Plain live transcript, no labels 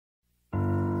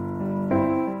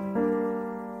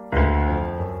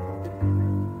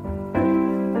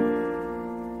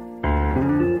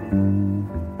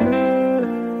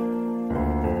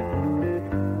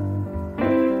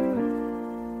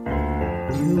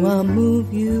Do I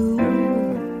move you?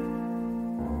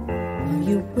 Are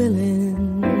you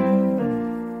willing?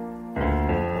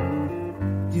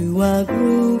 Do I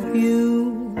groove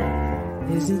you?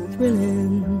 Is it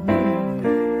thrilling?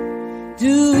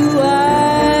 Do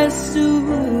I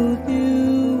soothe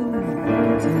you?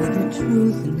 Tell the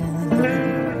truth now.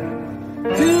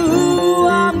 Do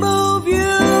I move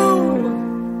you?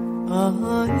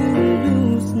 Are you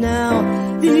loose now?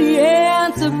 The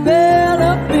answer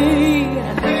better be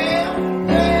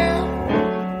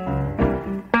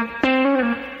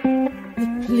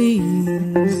it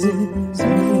pleases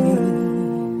me.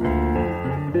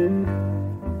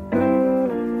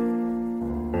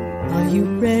 Are you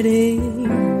ready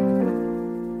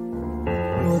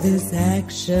for this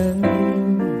action?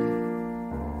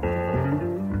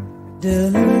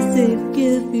 Does it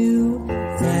give you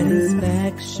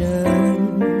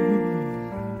satisfaction?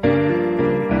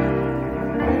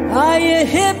 Are you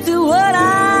hip to what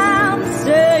I'm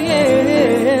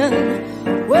saying?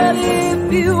 Well,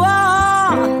 if you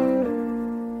are,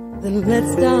 then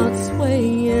let's start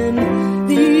swaying.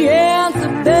 The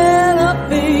answer better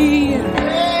be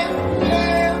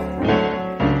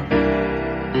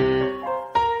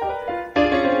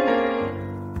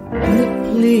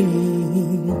it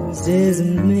pleases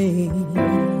me.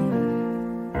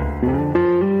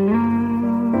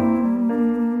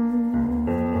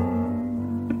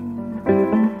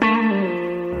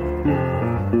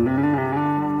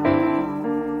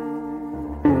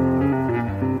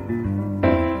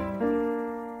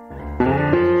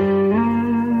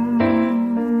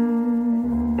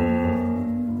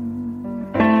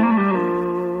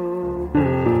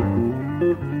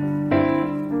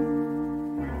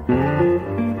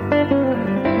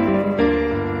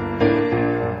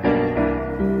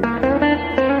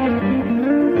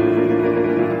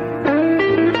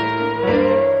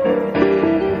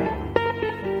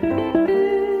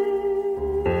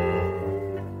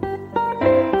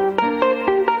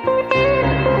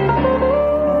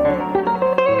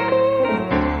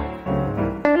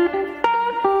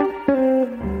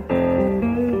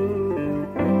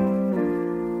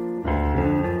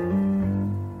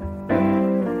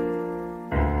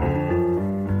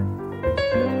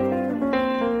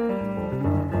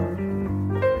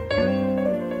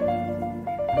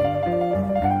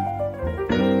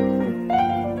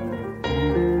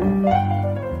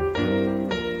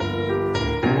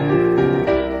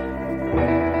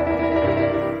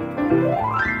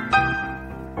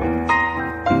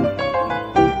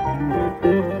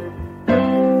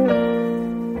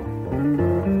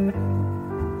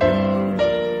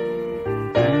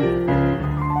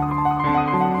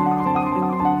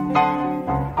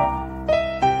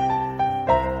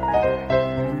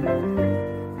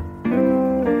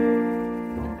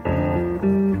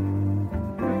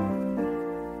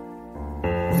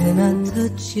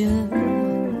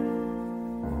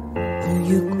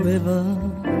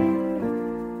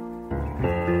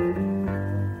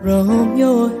 From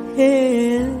your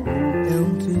head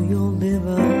down to your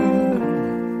liver.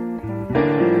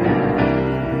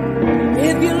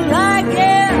 If you like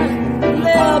it,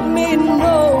 let me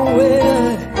know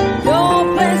it.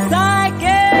 Don't play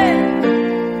psychic,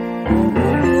 you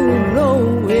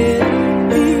know it.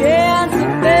 The answer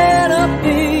better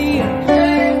be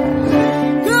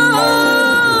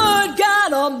good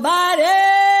God Almighty.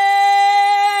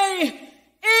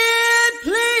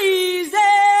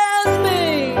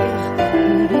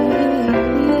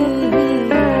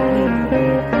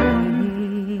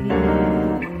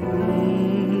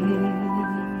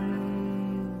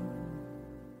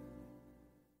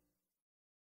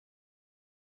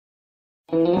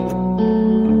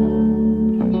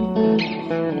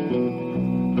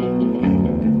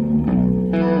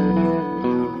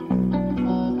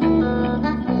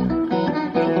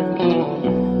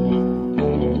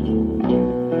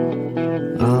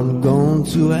 I'm going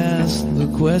to ask the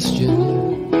question.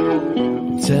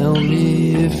 Tell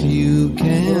me if you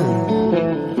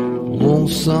can. Won't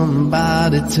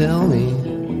somebody tell me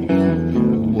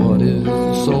what is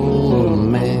the soul of a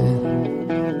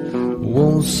man?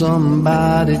 Won't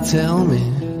somebody tell me?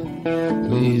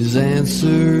 Please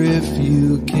answer if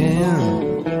you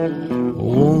can.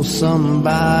 Won't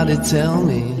somebody tell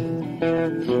me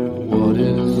what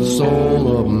is the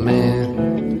soul of a man?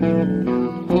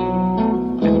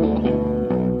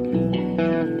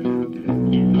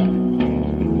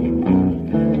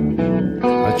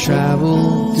 I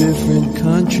travel different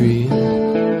countries.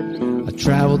 I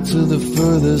travel to the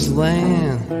furthest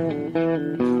land.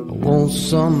 I want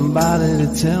somebody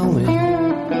to tell me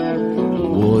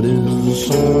what is the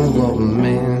soul of a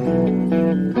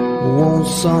man. I want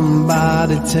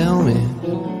somebody to tell me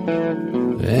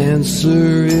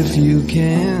Answer if you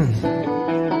can.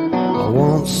 I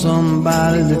want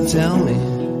somebody to tell me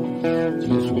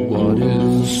just what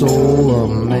is the soul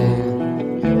of a man.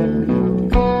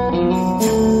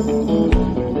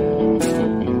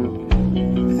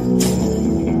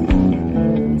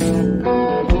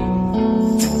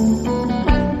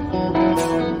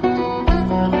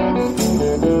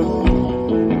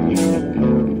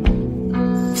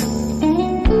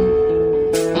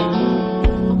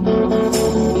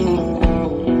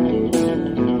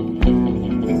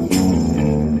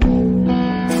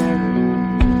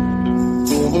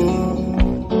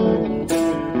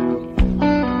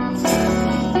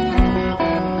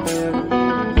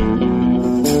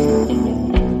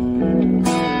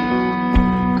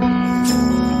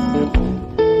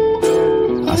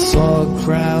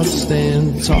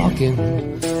 Talking,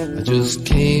 I just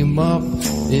came up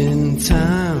in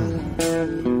time.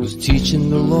 Was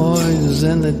teaching the lawyers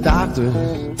and the doctors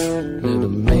that a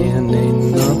man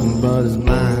ain't nothing but his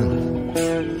mind.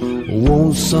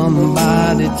 Won't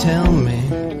somebody tell me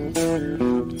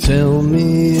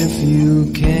if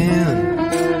you can?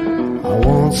 I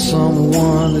want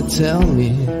someone to tell me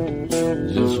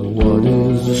just what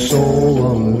is the soul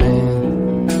of a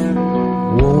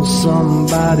man. Won't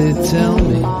somebody tell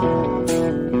me?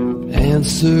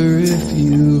 Answer if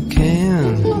you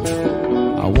can.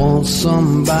 I want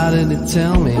somebody to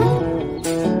tell me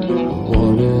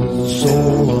what is the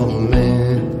soul of a man.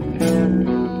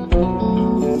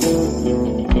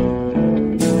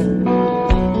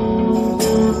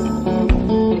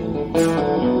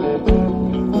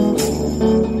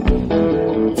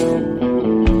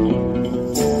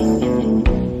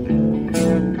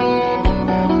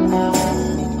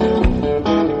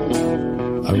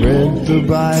 I read the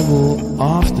Bible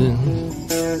often,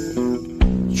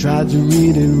 tried to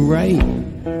read it right.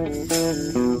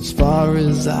 As far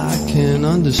as I can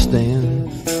understand,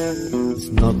 it's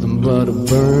nothing but a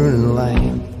burning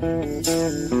light.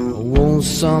 Won't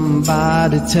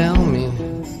somebody tell me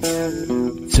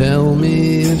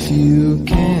if you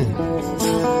can?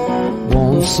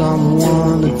 Want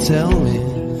someone to tell me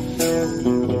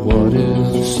what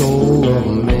is the soul of a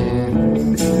man?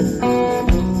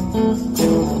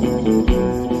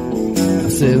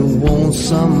 Won't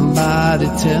somebody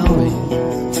tell me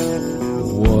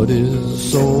what is the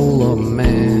soul of a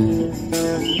man?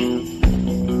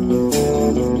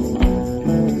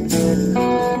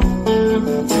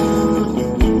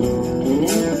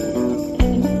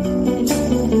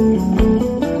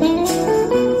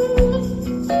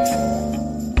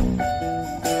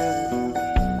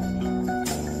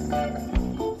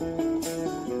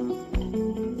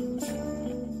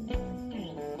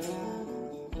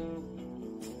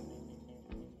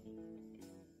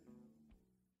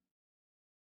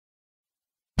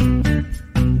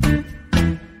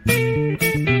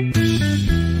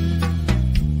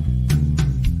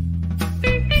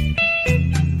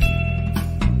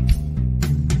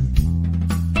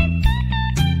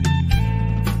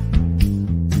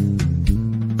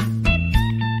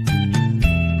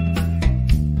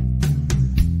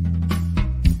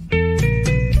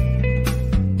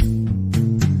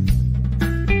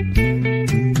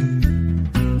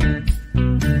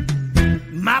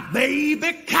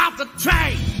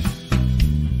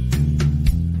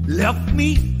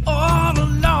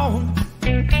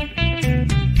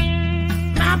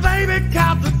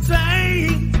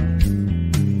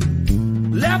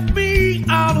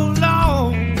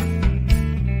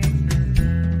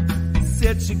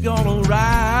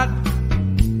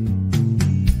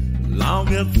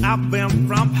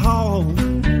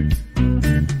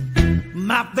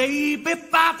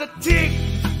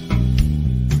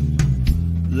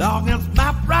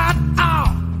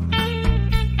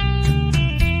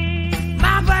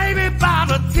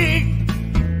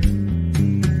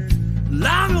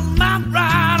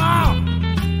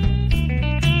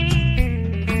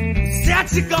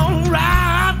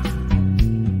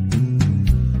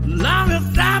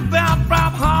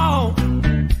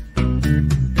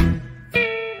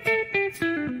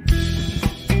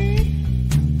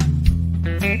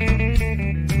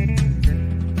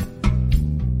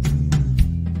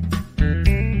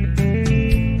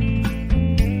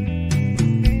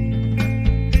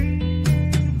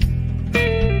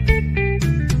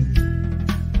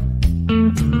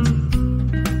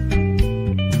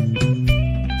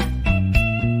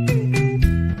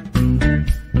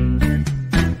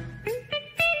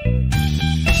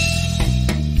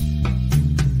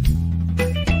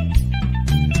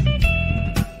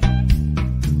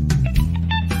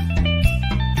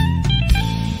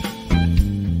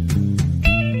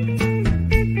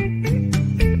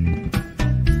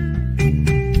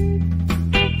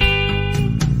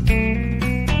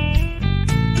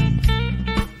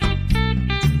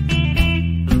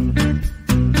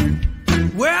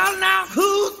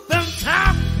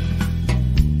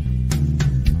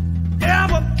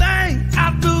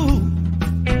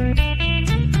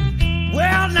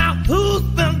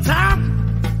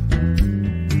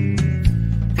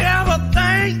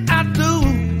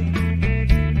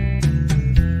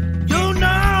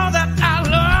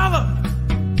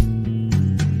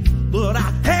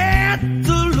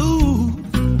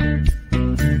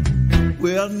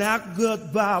 now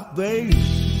goodbye, babe.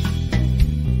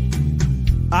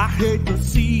 I hate to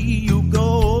see you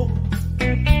go.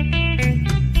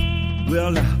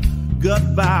 Well, now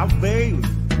goodbye, babe.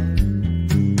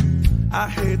 I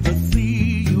hate to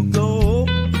see you go.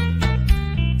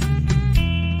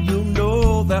 You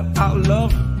know that I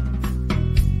love you.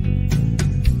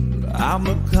 I'm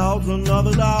the cause of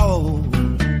it all.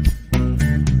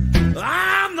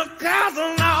 I'm the cause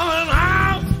of it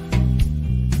all.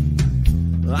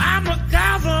 I'm the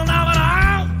cause of it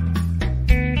all.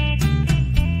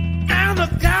 I'm the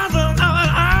cause of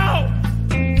it all.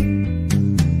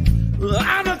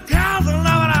 I'm the cause of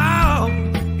it all.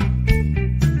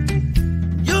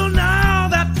 You know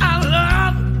that I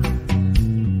love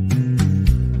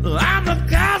you. I'm the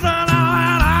cause of it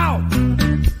all.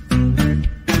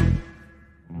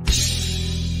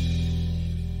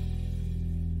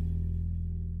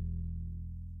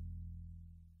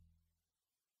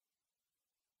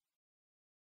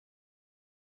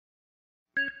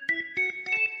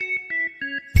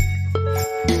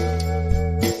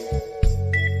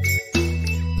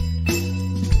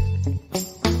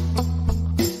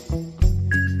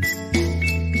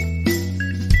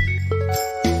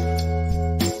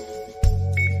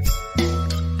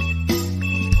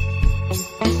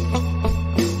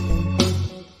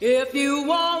 If you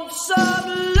want some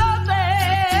loving,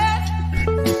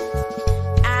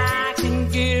 I can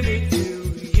give it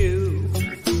to you.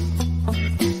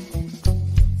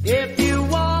 If you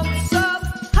want some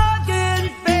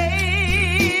hugging,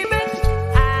 baby,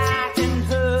 I can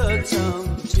hug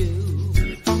some too.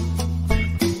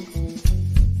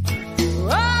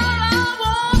 All I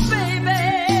want,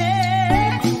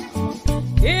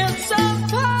 baby, is some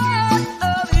part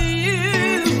of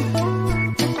you.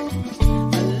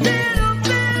 A little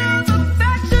bit of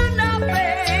affection.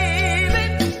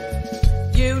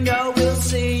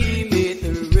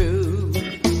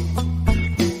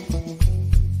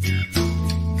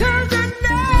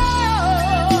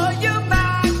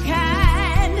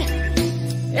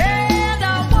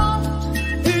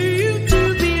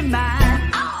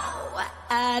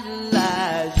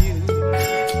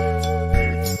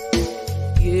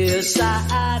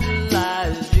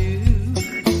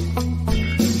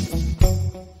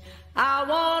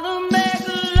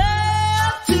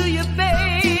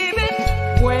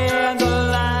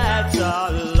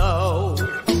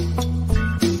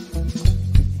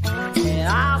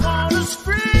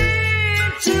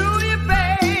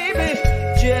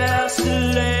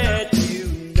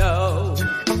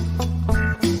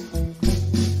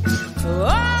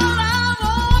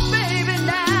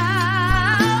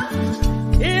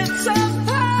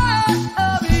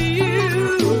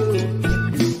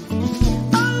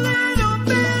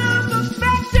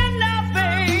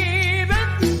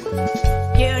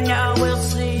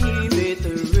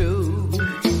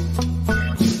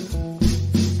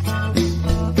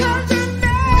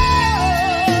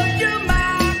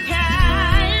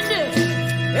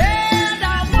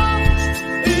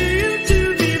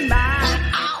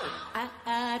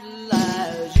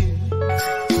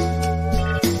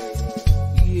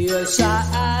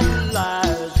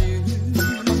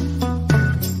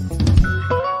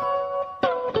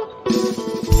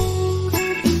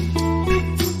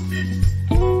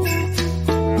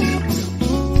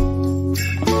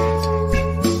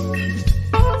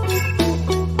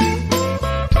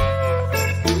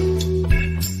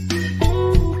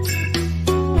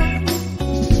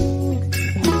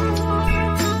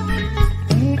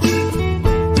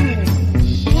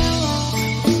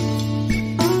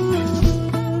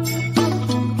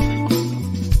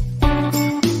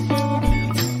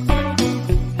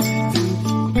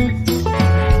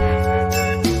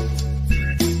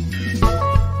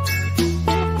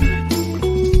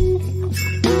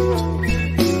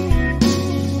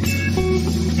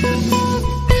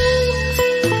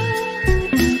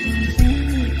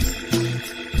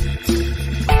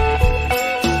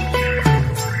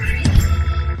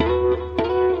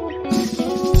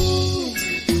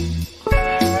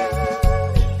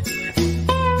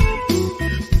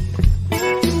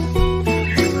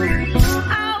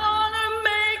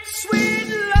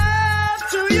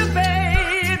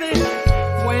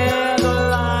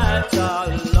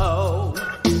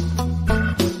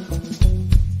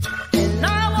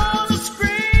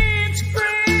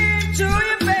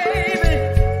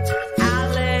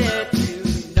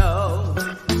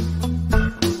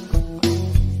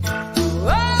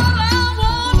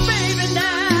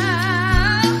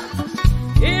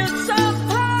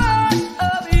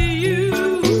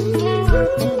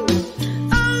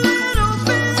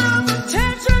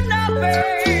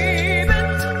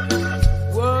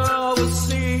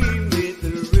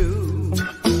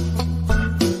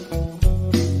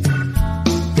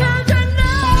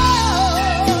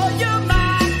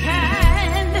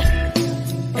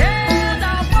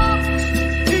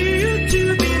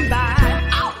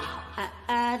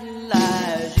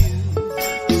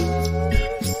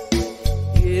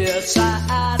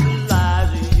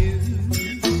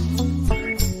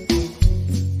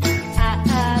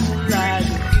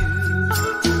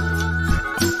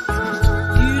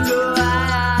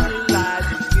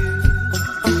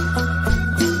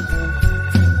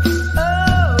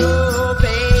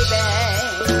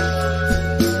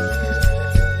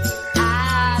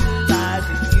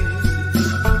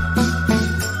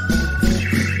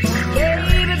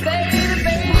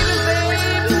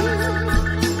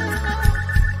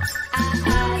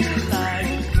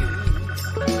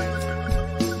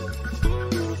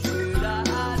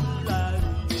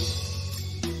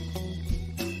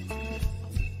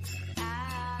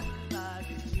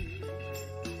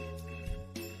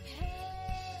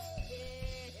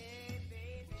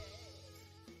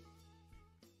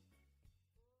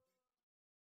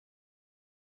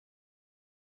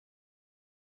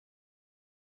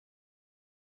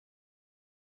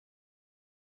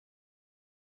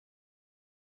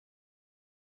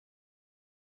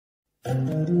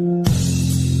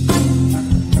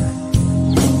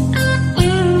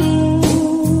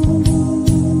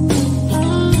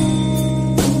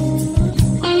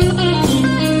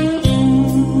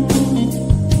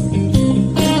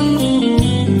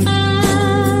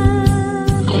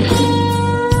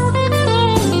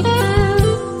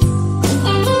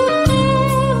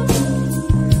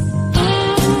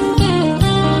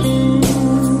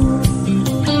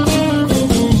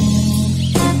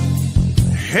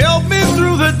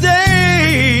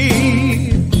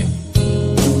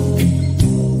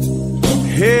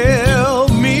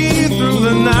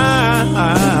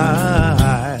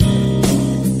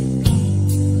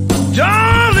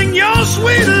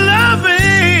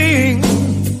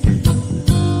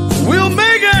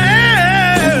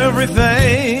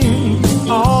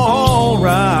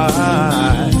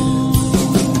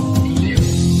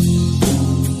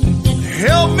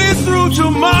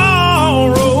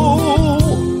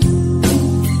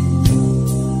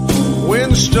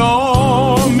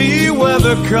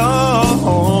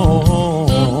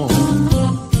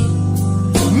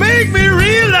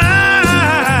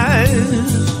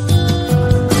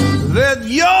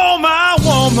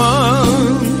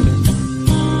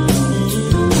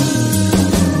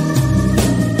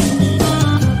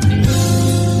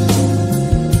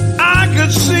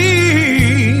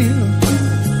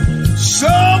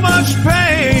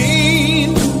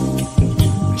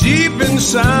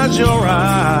 Inside your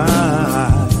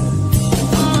eyes,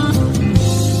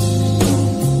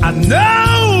 I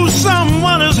know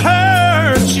someone has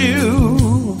hurt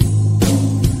you.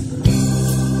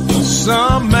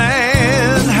 Some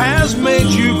man has made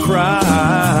you cry.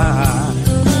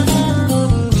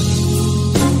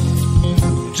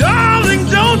 Darling,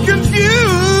 don't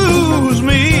confuse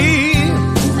me.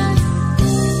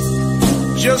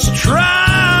 Just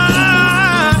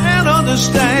try and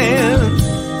understand.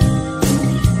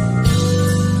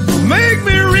 Make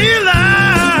me realize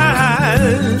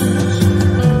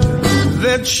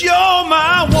that you're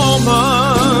my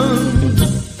woman.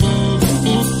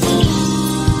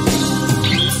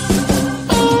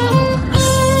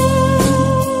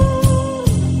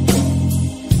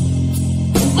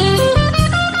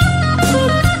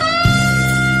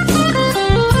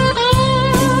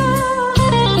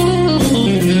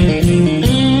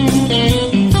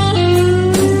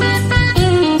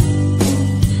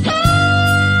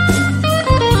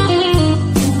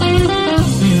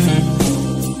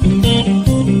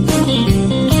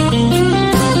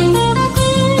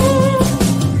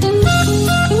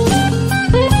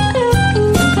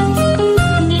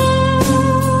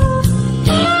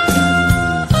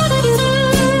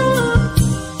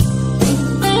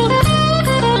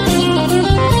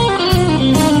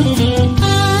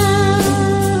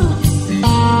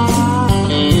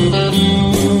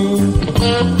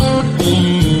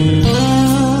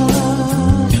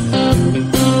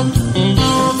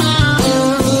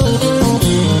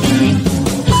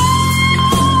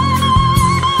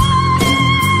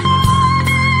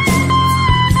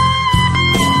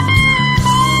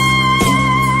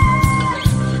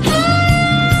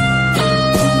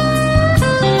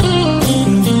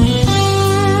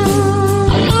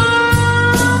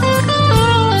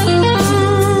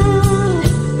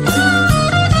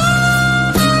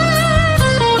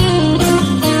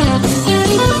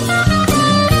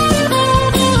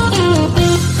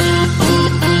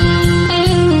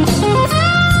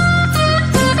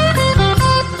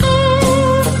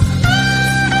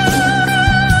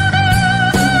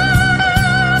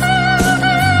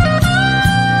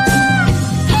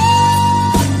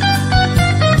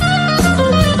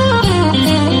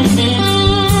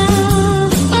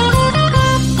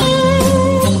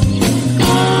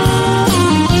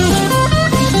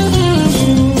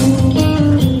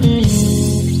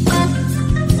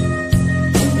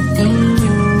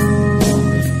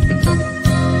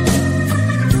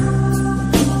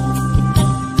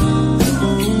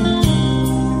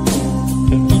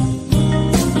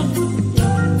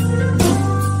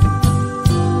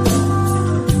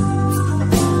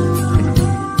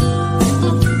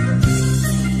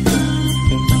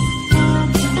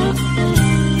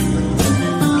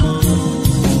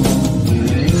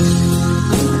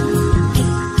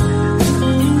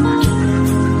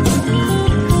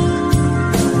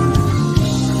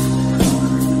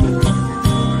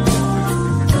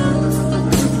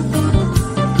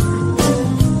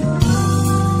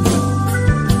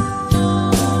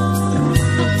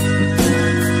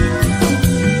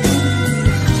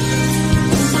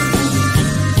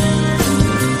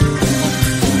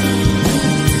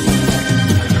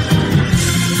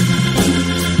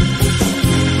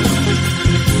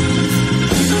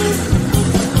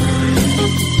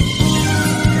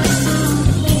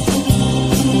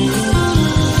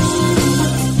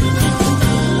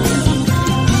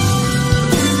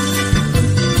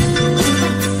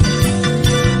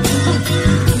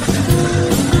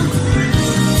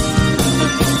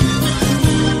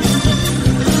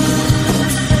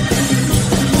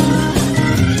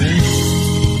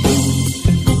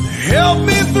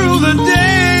 through the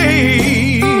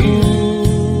day.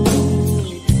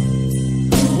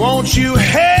 Won't you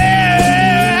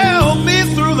help me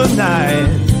through the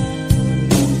night?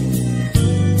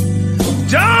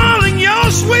 Darling,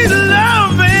 your sweet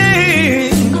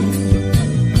loving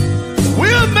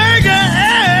will make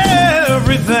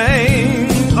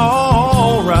everything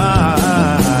alright.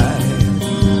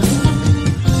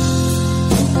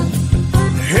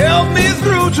 Help me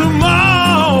through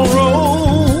tomorrow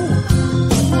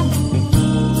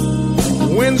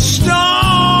when stormy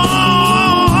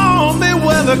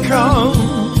weather comes.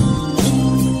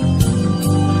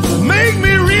 Make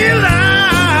me realize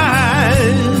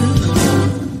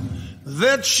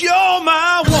that you're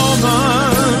my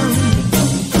woman.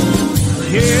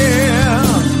 Yeah,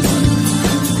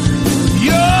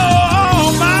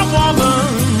 you're my woman.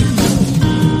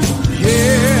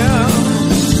 Yeah,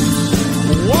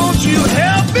 won't you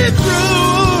help me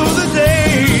through the day?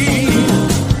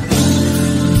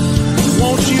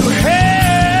 Won't you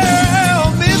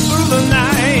help me through the night?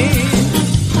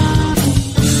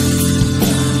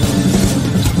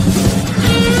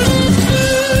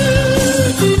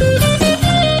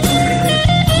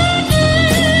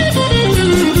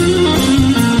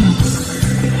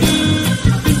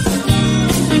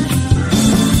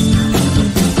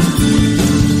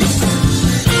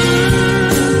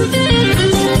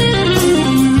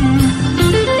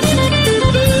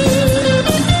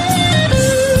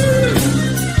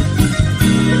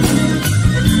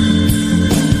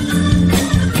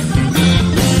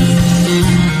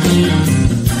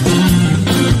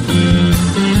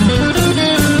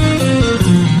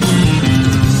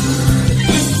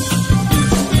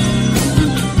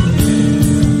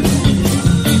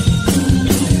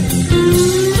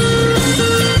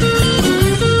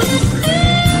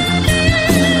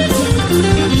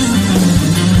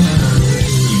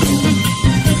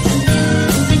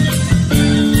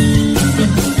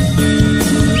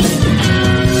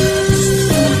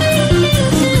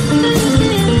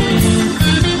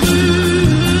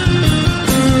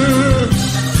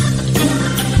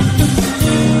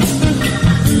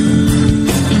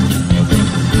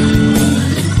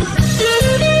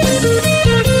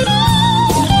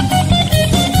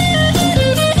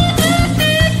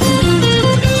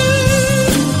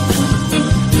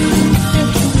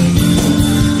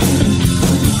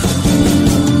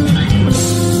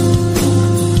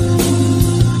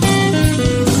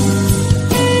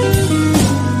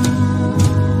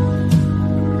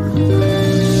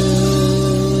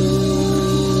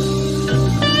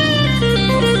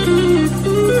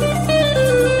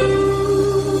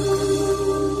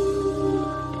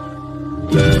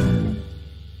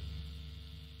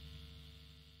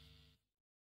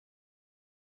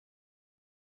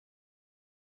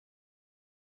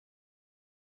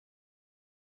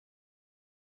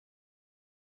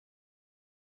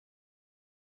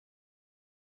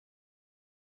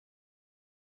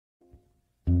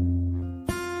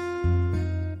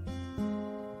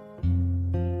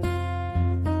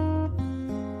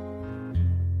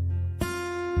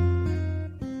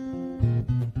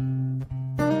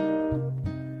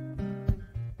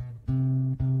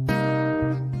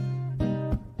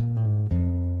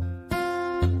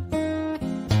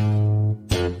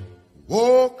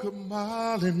 Walk a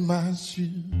mile in my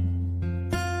shoes,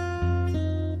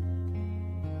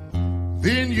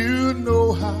 then you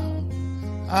know how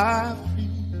I feel.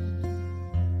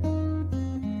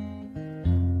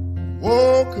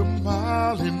 Walk a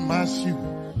mile in my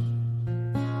shoes,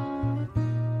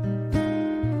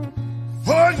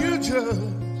 for you judge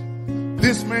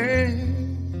this man.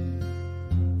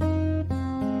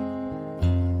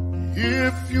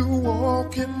 If you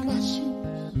walk in my shoes,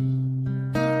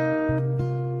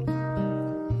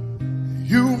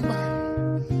 you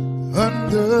might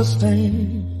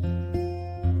understand.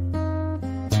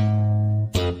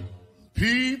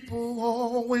 People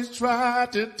always try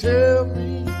to tell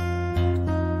me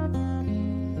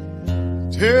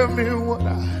what I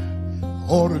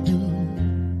ought to do.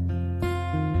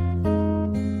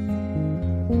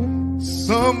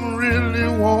 Some really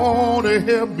want to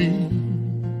help me.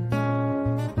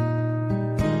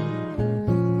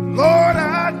 Lord,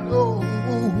 I know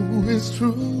it's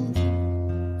true.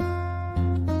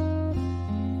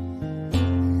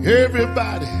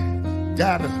 Everybody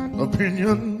got an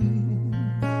opinion.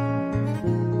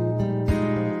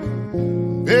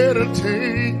 Better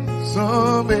take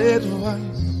some advice.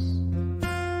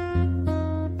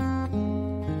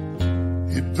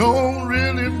 It don't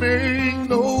really make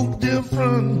no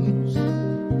difference.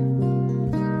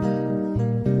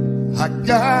 I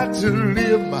got to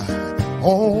live my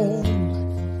own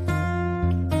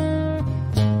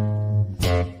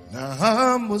life.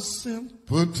 I'm a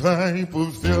simple type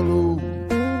of fellow.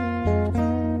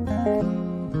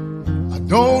 I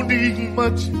don't need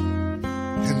much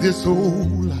in this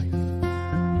old life.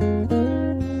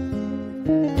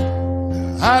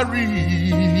 I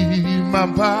read my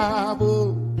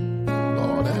Bible,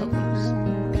 Lord have mercy.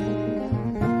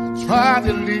 Try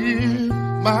to live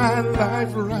my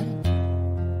life right.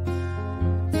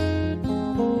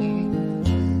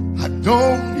 I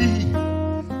don't need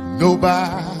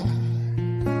nobody.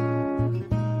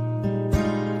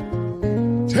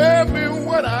 Tell me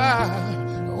what I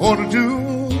ought to do.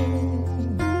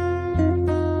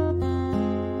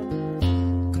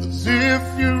 'Cause if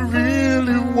you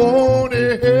really want to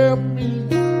help me,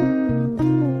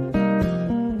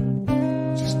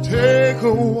 just take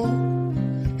a walk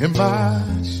in my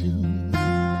shoes.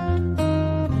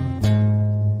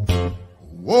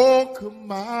 Walk a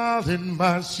mile in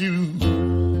my shoes.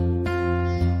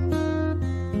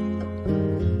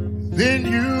 Then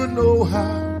you know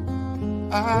how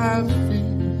I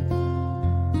feel.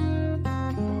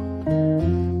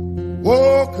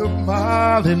 Walk a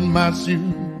mile in my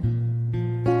shoes.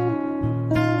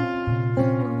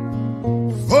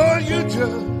 Before you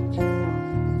judge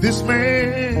this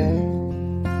man,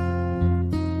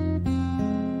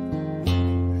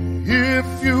 if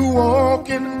you walk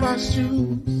in my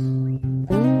shoes,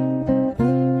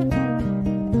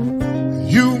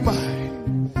 you might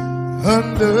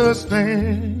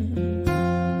understand.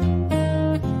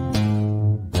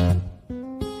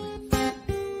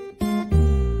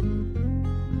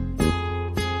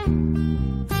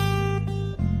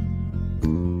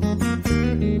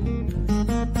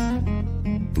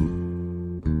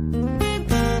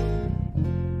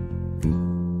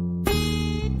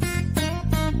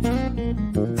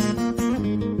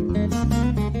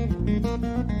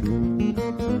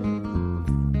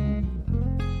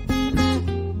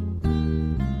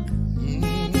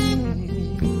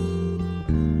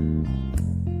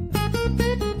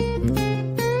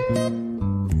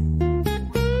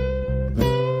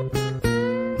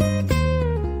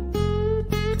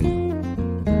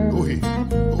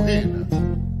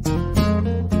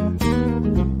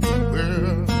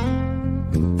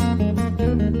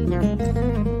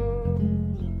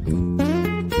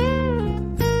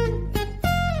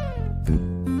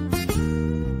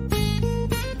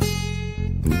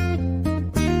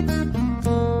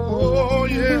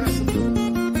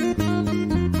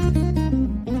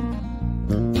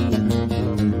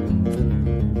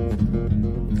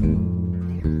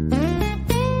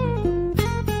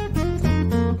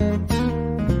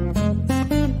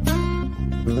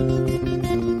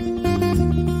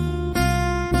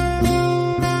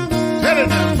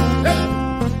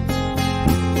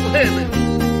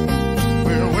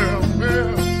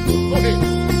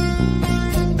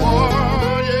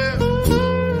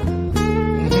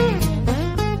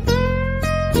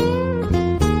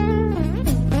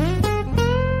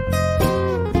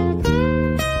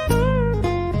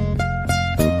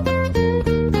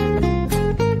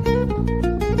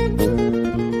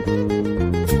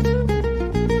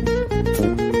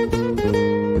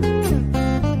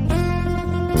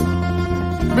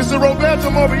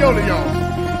 Morioli, y'all.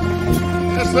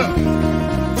 Yes, sir.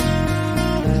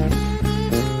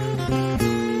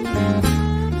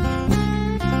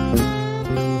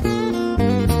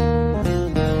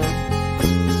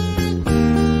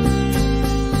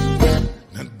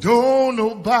 Now don't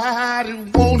nobody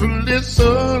want to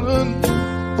listen.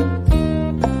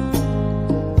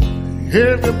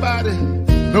 Everybody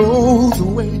knows the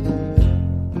way.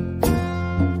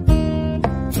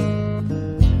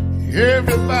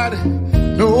 Everybody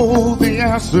know the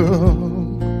answer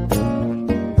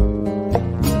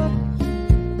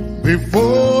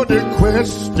before the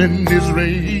question is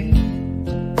raised.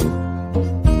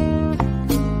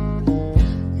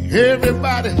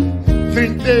 Everybody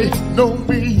think they know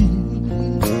me.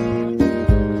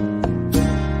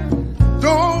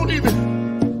 Don't even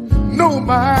know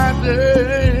my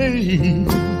name.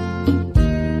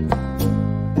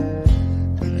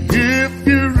 If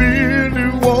you really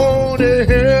want to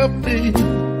help me,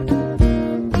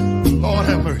 Lord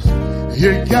have mercy,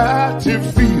 you got to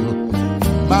feel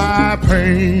my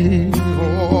pain.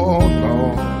 Oh,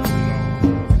 Lord.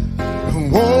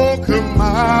 Walk a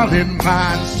mile in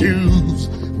my shoes.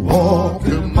 Walk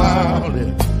a mile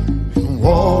in,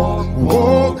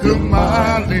 walk a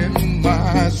mile in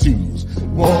my shoes.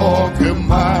 Walk a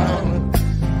mile,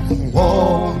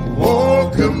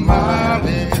 walk a mile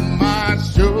in my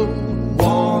shoes.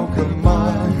 Walk a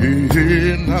mile,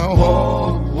 yeah, now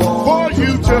walk, for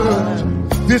you judge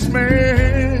this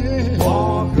man.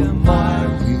 Walk a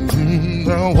mile,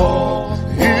 now walk,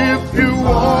 if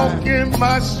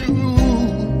my shoes.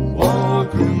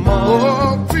 Walking my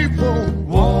Oh, people,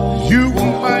 you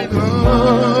might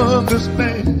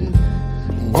understand.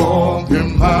 Walk a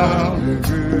mile,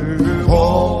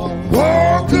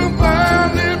 walk a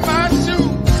mile in my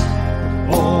shoes.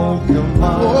 walk a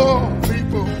mile, Oh,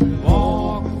 people,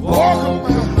 walk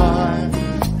a mile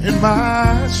in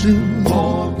my shoes.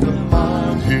 walk a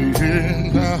mile,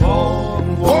 Yeah,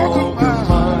 walk a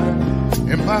mile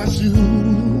in my shoes.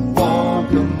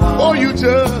 walk a mile, Oh, you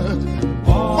judge,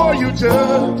 oh, you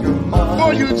judge,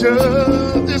 oh, you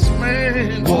judge this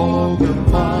man. walk a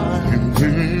mile,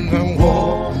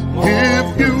 If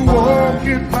you walk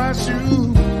in my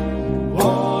shoes,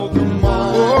 walk a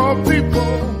mile, oh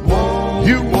people,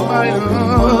 you might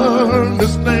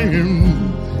understand.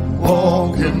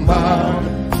 Walk in my,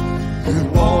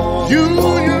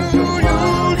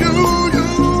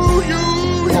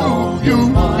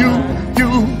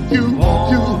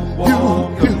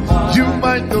 you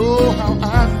might know how I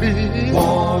feel.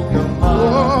 walk a mile,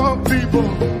 Oh, people,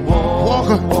 walk a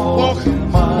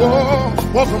mile.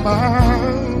 walk a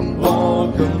mile,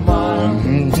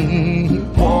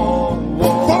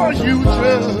 For you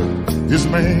judge this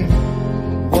man.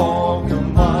 walk a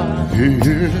mile,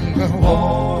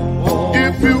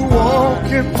 If you walk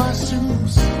in my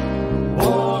shoes,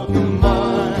 walk a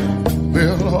mile,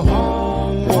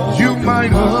 well, you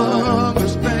might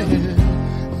understand.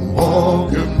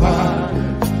 Walk a mile,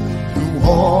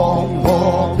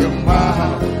 walk a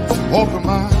mile, walk a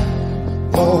mile,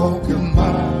 walk a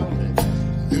mile,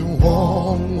 you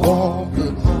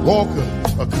walk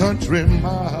a country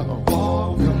mile,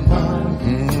 walk a mile.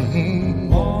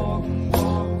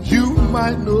 You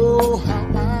might know how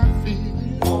I feel.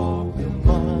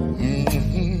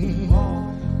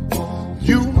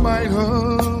 You might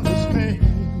understand.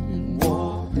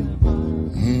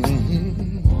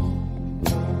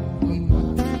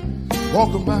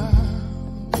 Walk a mile.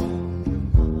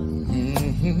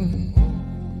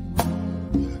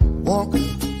 Walk a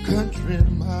country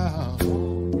mile.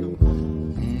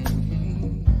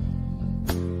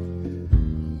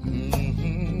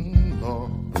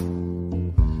 Lord.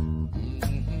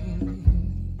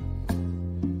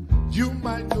 You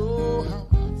might know how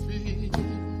I feel.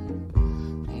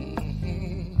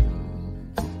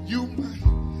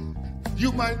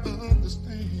 You might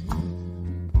understand.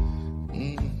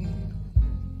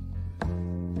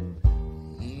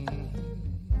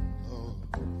 Lord.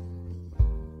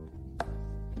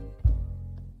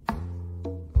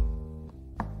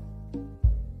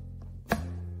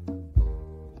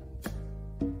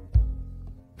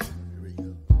 Here we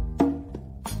go.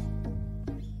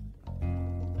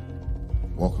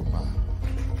 Walk a mile.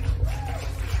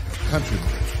 Country.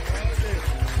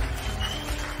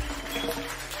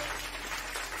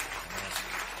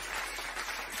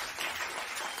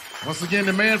 Once again,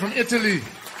 the man from Italy,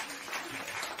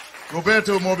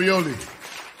 Roberto Morbioli,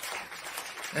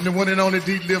 and the one and only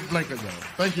Deep Live Blanca, y'all.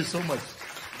 Thank you so much.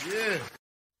 Yeah.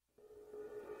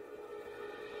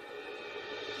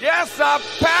 Yes, I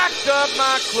packed up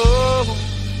my clothes.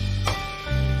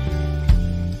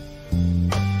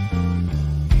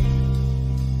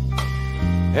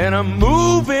 And I'm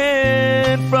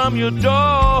moving from your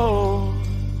door.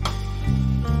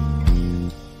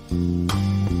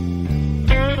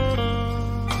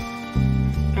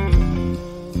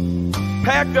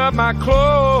 Packed up my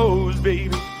clothes,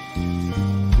 baby.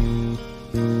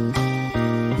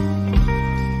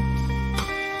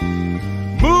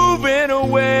 Moving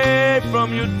away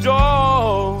from your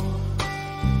door.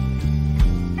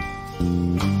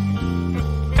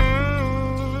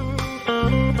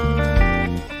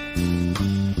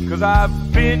 'Cause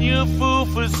I've been your fool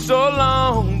for so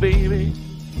long, baby.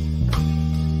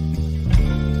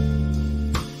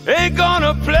 Ain't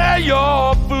gonna play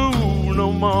your fool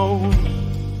no more.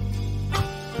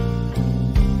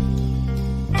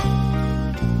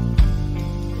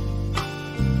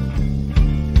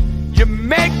 You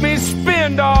make me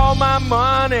spend all my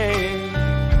money,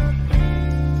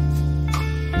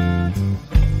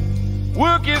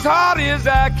 work as hard as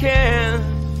I can.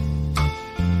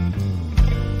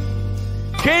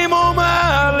 Came home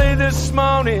early this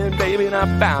morning, baby, and I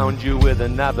found you with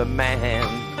another man.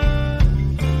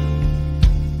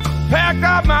 Packed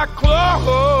up my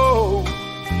clothes,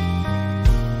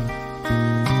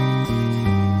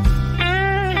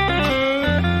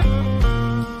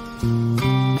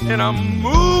 and I'm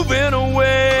moving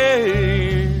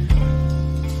away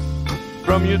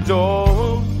from your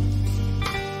door.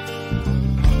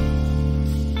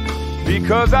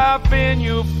 Because I've been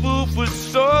your fool for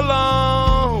so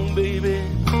long, baby.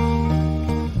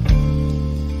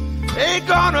 Ain't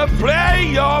gonna play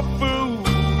your fool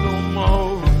no more.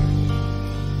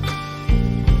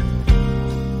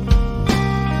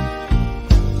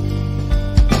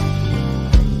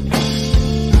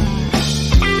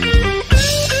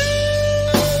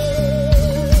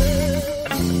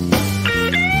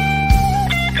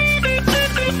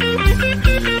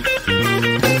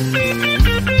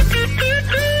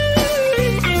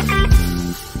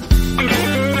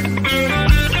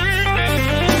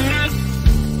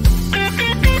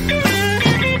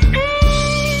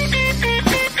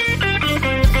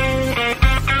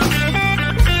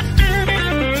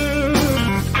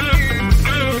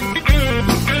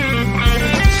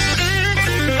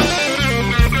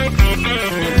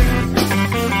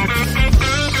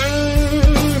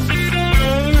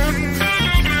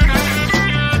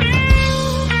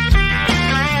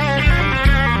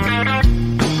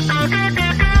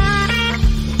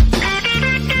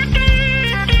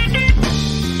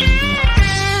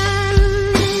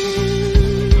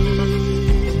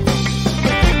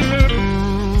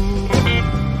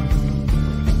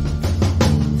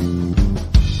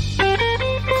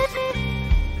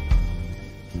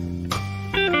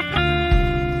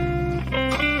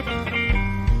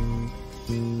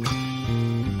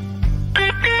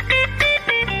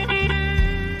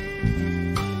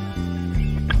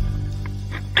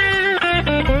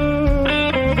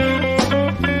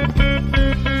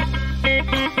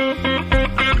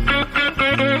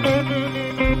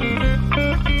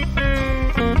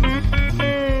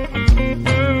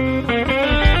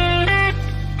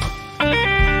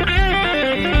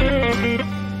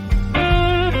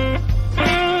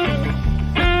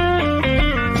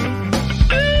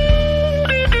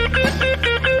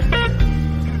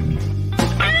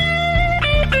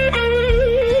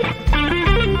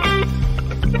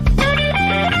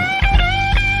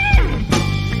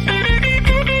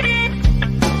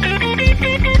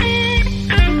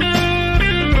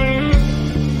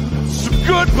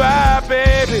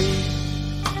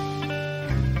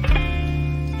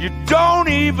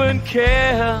 even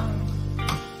care.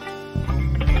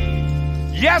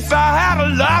 Yes, I had a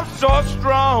love so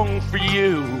strong for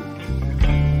you,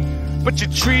 but you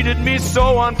treated me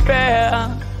so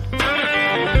unfair.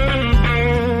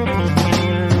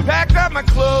 Packed up my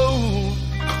clothes,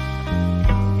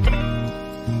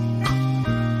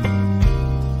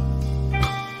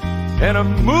 and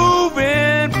I'm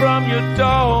moving from your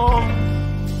door.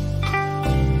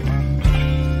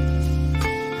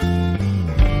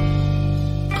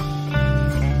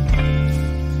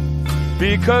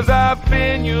 Because I've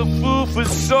been your fool for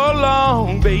so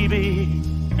long, baby.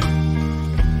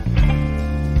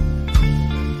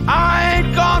 I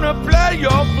ain't gonna play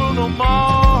your fool no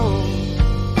more.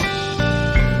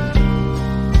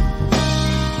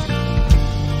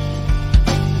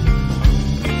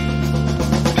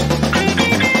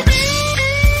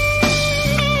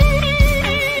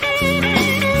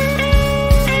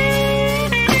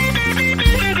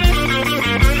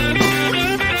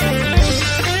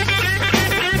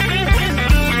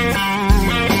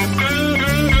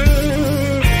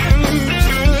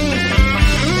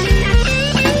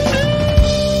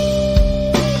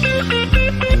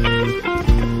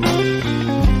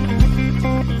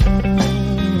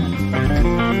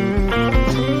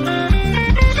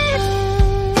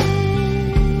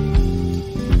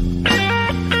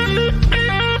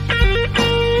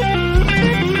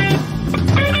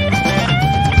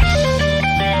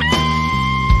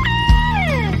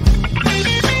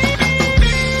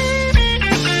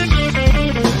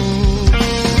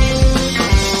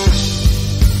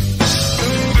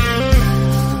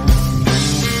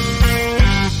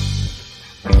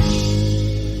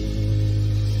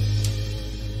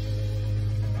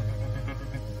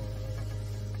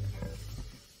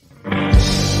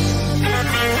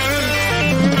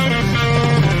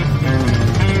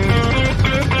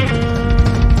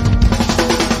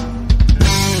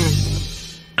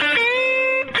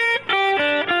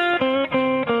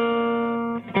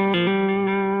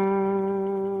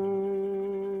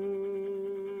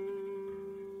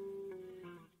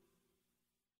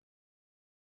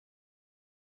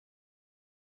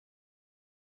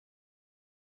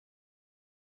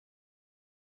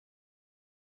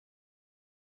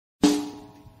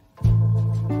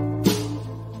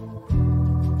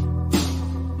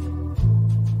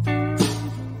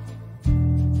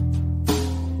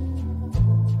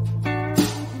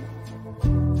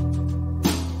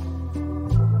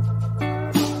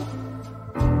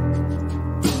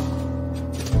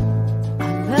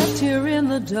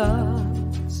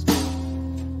 Dust,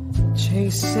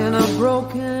 chasing a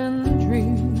broken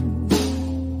dream,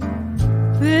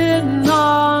 bidding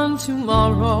on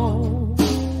tomorrow,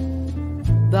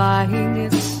 buying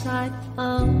its sight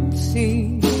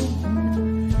unseen.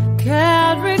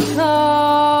 Can't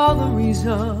recall the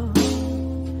reason,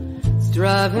 it's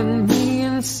driving me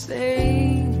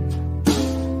insane,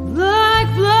 like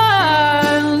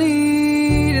blind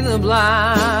leading the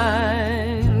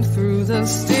blind through the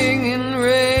stinging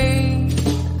rain.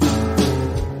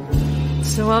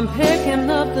 So I'm picking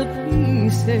up the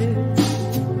pieces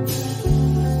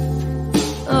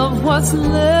of what's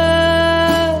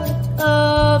left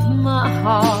of my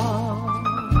heart.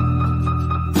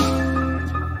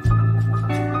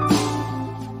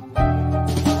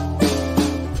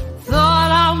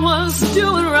 Thought I was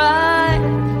doing right,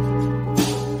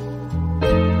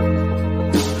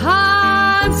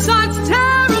 hindsight's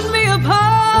tearing me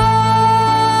apart.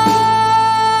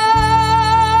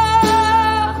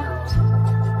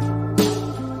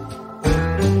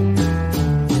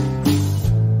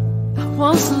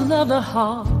 Once loved a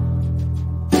heart,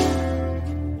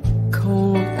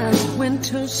 cold as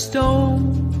winter stone.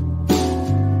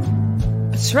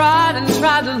 I tried and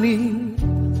tried to leave,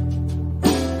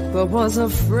 but was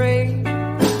afraid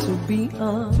to be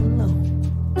alone.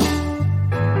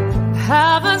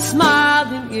 Haven't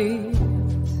smiled in years,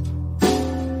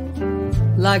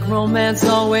 like romance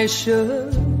always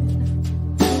should.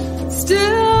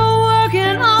 Still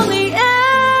working on the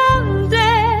ending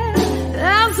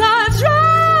as I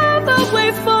drive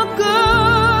away for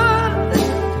good.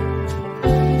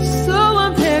 So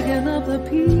I'm picking up the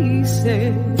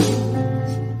pieces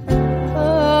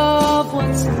of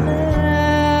what's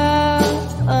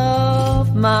left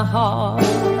of my heart.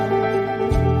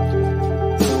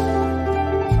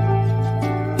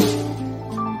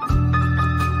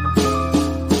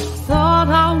 Thought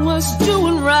I was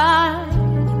doing right,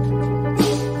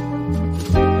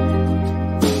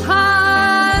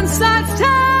 hindsight's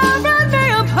tearing me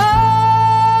apart.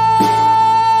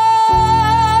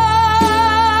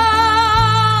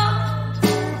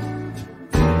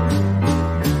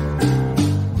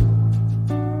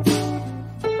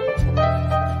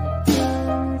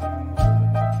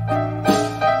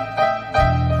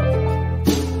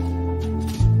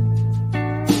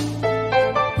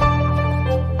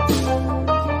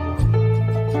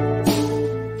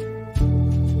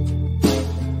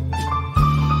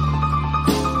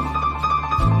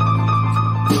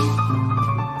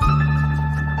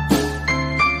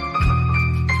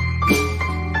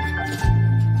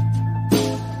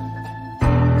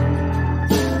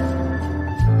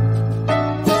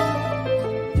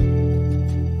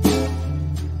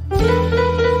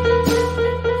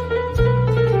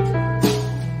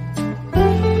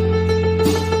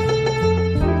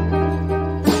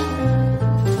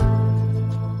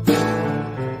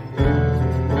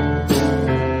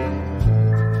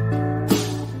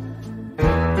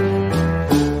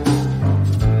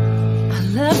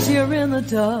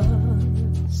 the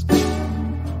dusk,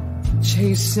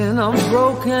 chasing a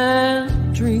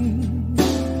broken dream,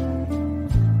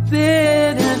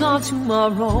 bidding on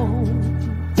tomorrow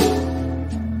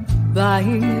by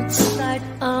its sight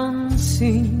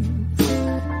unseen.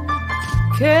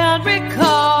 Can't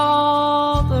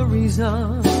recall the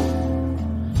reason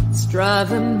it's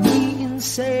driving me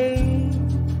insane,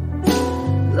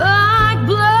 like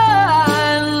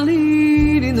blind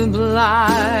leading the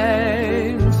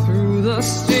blind through the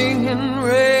stinging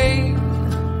rain.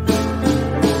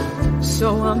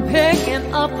 So I'm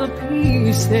picking up the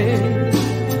pieces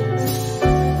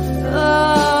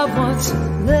of what's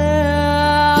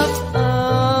left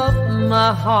of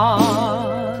my heart.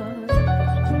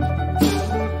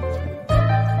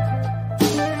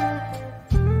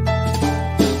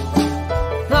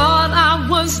 Thought I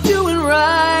was doing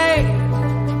right,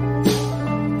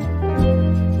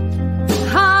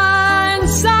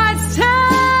 hindsight's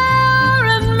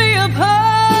tearing me apart.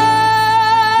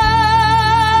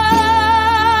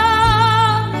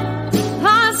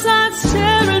 Hindsight's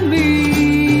tearing me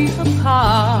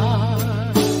apart.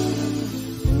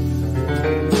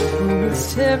 Oh, it's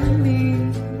tearing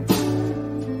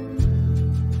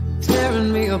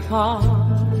me apart.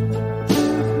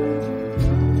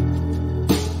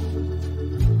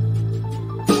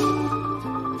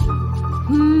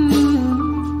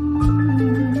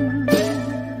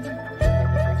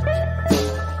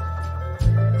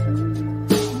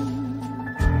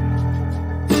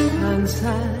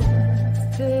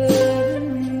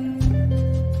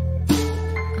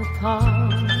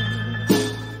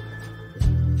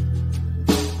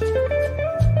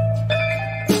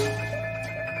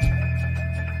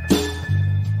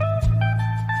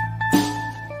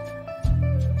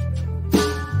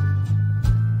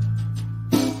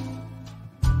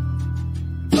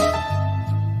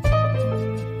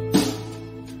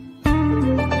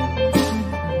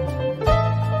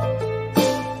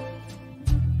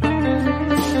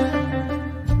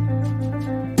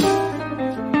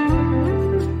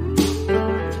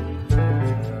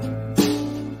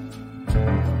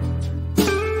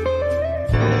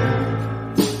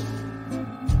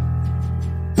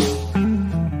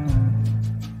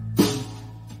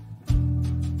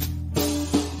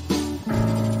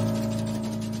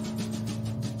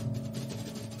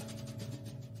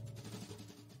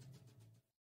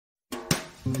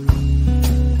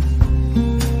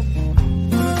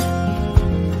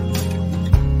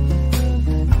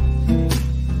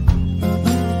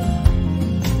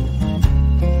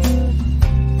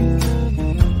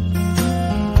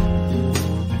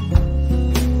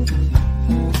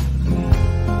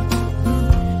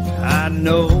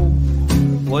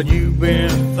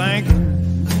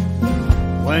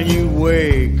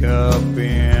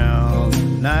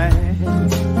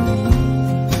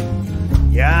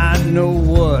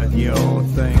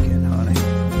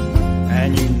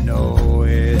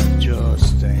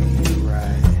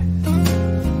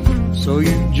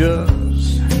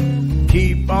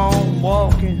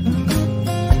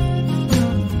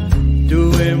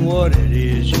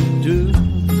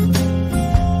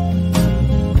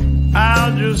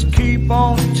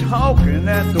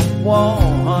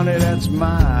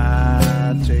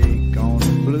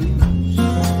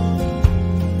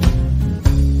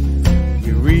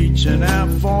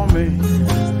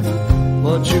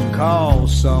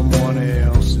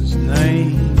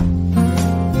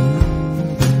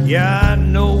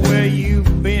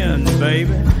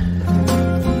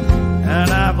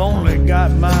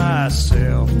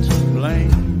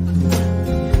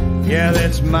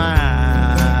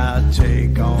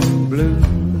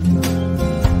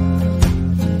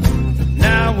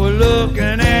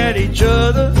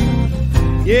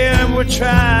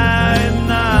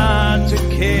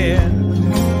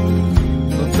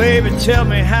 Tell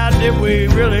me, how did we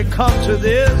really come to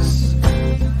this?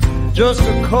 Just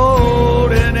a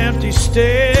cold and empty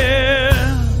stare.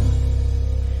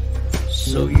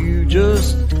 So you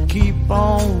just keep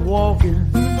on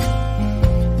walking,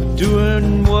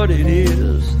 doing what it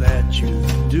is that you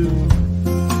do.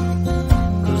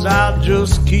 'Cause I'll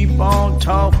just keep on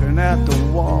talking at the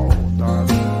wall,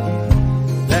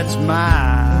 darling. That's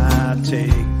my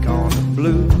take on the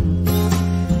blues.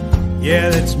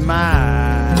 Yeah, that's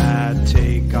my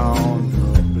take on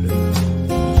the blues.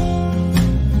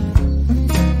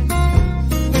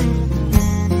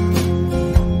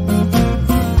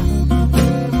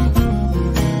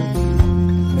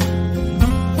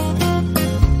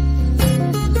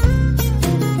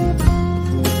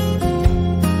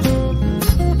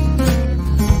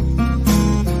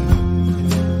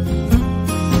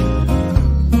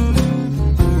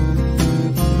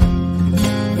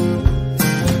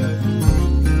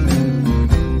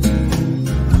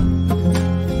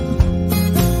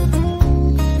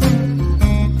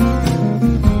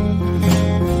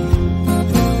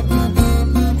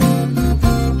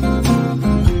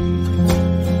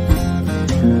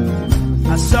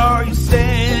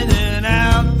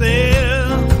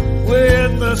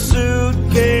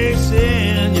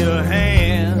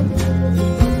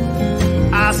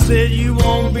 said you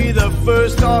won't be the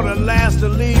first or the last to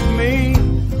leave me.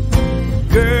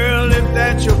 Girl, if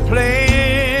that's your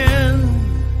plan,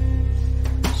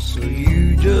 so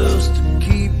you just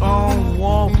keep on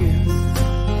walking,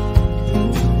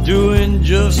 doing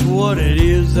just what it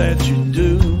is that you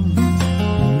do.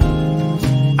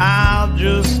 I'll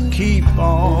just keep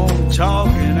on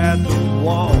talking at the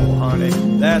wall, honey.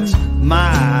 That's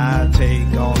my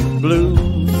take on the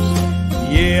blues.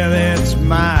 Yeah, that's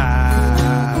my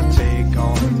take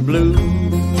on the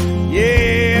blues.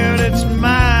 Yeah, that's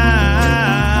mine.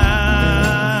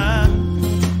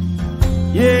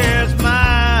 Yeah, it's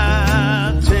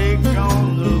my take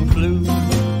on the blues.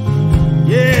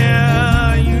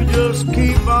 Yeah, you just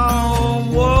keep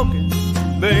on walking,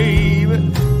 baby.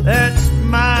 That's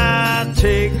my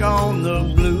take on the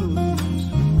blues.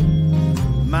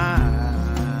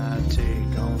 My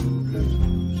take on the blues.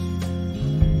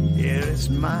 Yeah, it's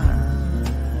my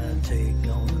take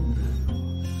on the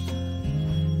blues.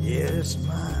 Yeah, it's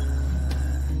my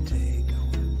take on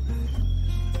the blues.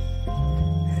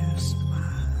 Yeah, it's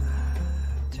my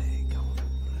take on the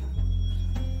blues.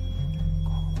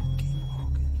 Go on, keep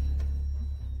walking.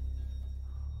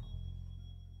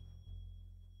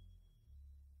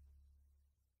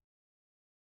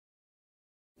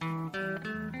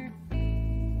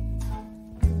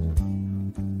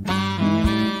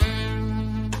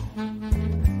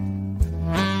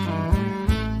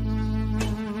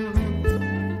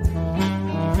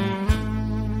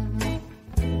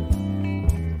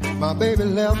 My baby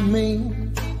left me,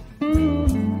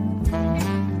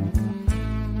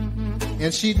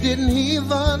 and she didn't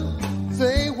even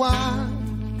say why.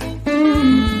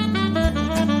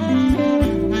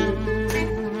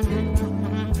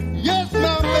 Yes,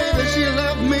 my baby, she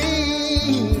left me,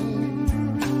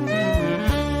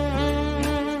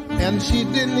 and she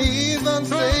didn't even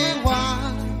say why.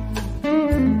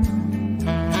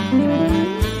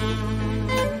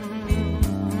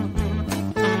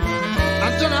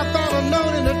 Until I found a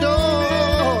note in the door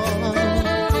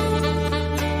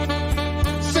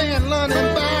saying Lonnie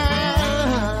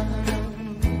bye.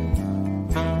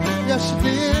 Yes, she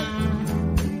did.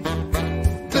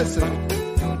 Listen,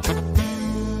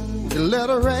 the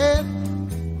letter read,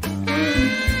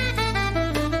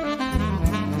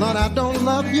 Lord, I don't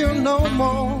love you no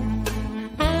more.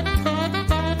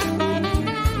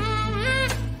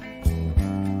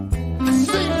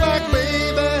 Seems like,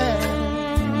 baby,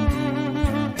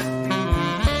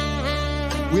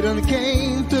 we done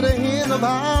came to the end of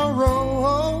our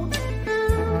road.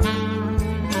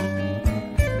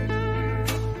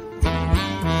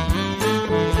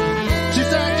 She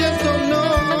said, I just don't know.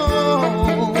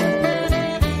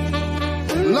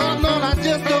 Lord, Lord, I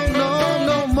just don't know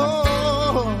no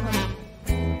more.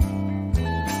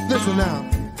 Listen now.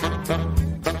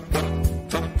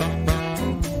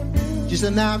 She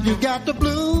said, now if you got the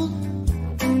blues,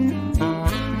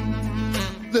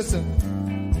 listen,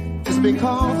 it's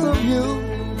because of you.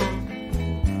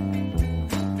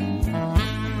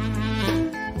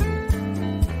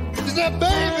 She said,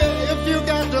 baby, if you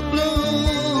got the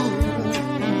blues,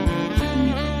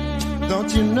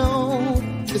 don't you know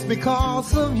it's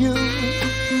because of you.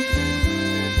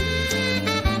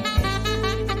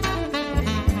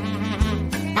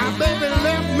 My baby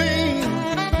left me,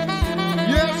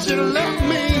 yes, she left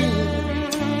me,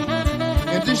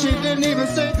 and she didn't even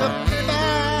say goodbye.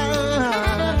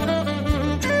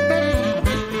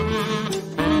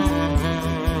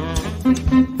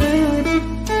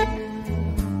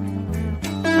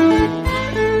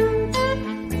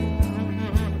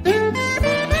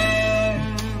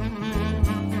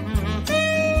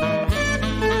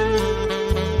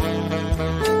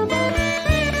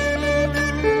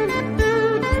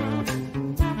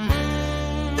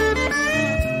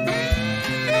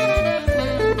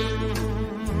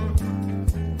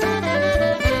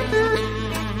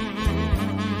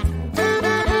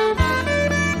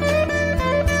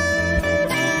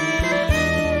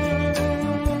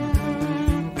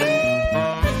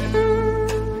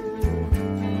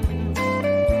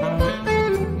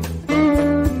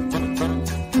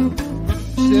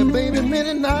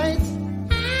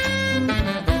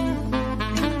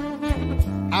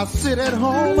 I sit at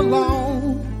home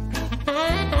alone,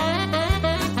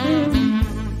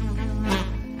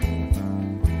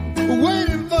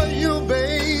 waiting for you,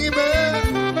 baby,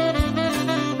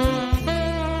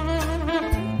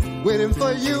 waiting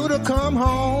for you to come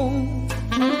home.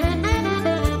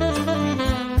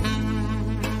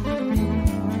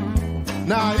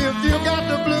 Now if you got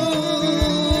the blues,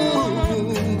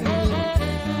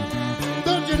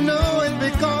 don't you know it's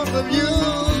because of you?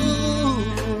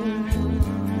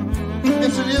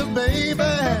 Yes, it is, this, baby.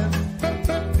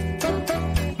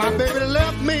 My baby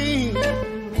left me,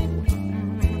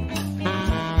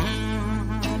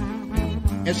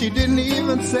 and she didn't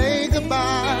even say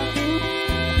goodbye.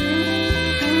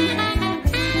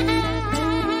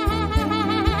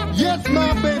 Yes,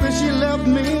 my baby, she left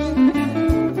me,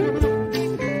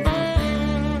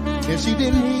 and she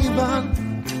didn't even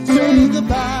say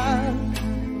goodbye.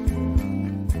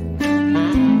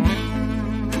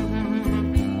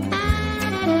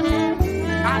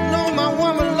 I know my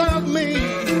woman loved me,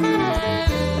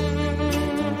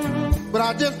 but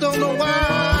I just don't know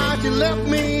why she left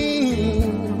me.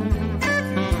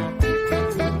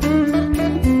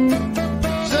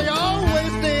 So you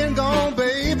always staying gone,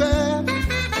 baby,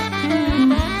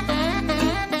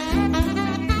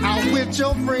 out with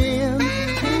your friends.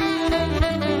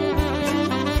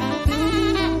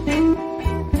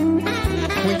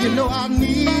 When you know I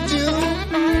need you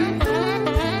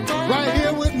right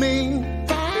here with me.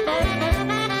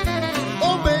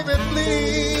 Oh, baby,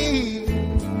 please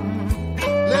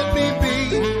let me be.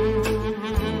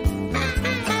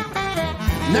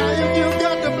 Now if you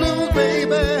got the blues,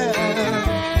 baby,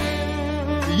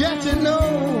 yes, you know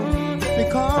it's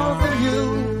because of you.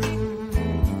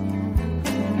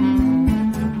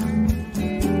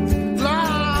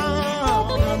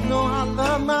 Lord, I know I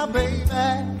love my baby.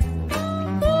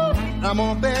 I'm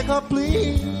gonna beg her,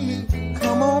 please,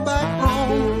 come on back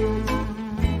home.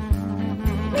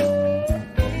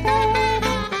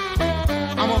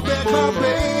 I'm gonna beg my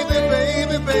baby,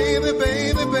 baby, baby,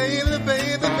 baby, baby,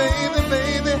 baby, baby,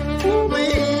 baby,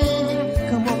 please,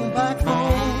 come on back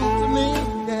home to me,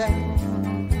 yeah.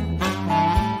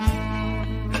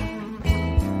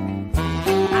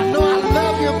 I know I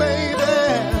love you, baby,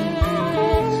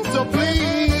 so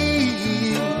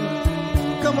please,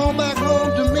 come on back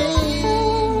home to me.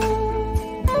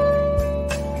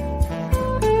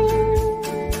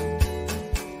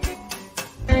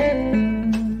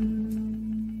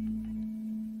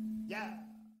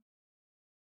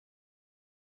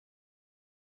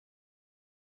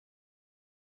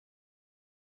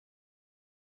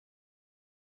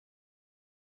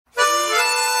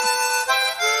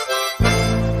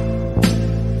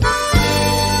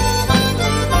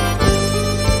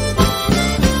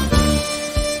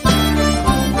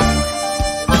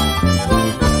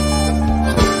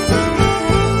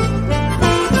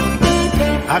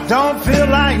 I don't feel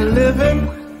like living.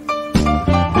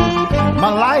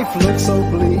 My life looks so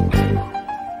bleak.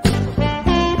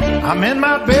 I'm in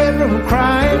my bedroom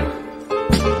crying.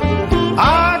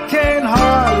 I can't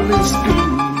hardly speak.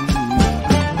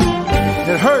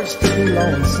 It hurts to be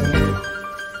lonesome.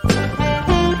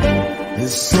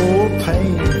 It's so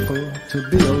painful to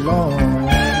be alone.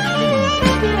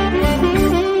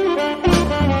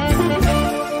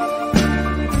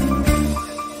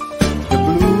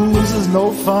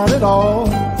 No fun at all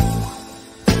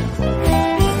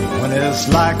when it's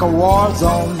like a war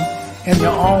zone in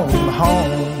your own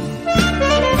home.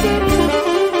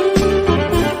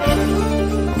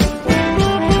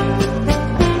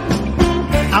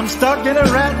 I'm stuck in a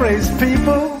rat race,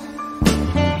 people.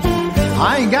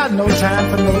 I ain't got no time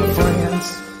for no friends.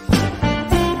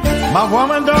 My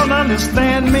woman don't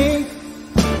understand me.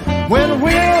 When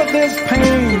will this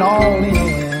pain all end?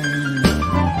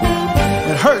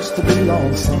 It hurts to be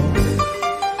lonesome.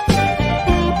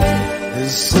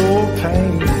 It's so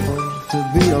painful to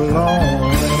be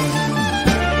alone.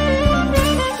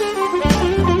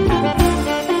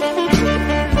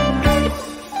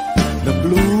 The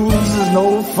blues is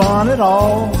no fun at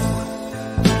all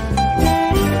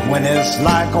when it's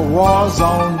like a war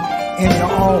zone in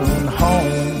your own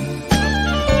home.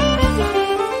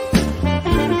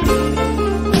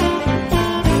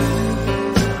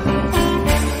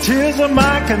 Tears are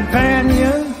my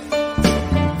companion.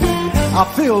 I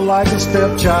feel like a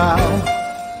stepchild.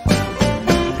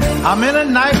 I'm in a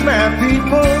nightmare,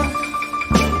 people.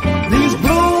 These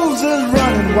blues is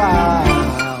running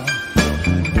wild.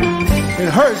 It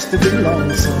hurts to be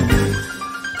lonesome.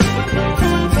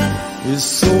 It's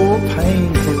so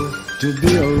painful to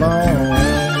be alone.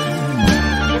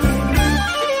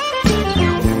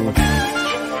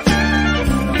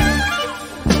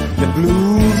 The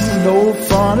blues is no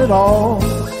fun at all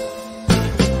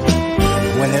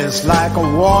when it's like a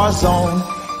war zone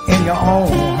in your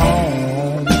own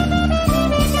home.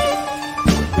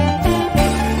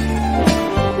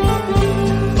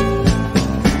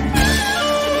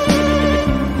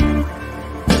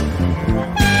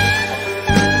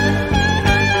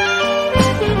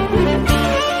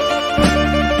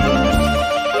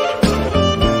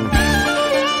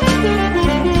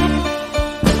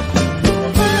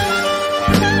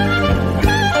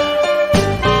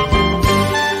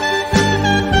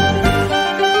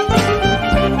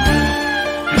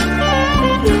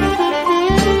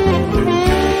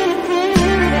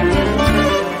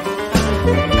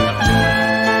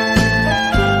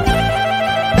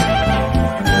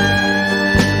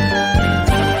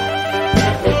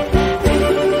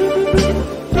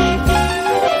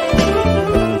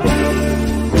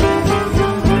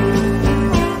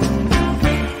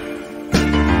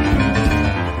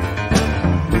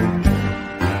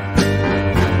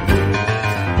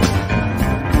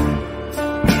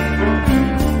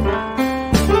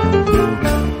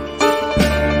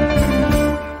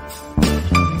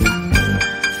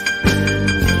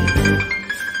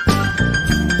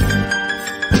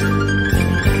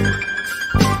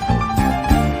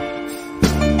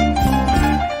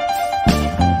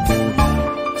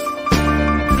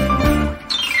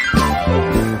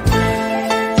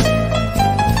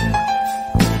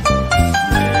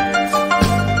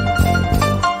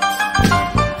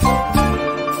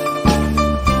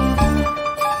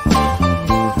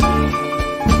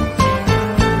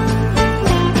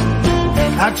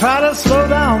 try to slow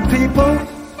down people,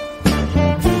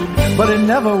 but it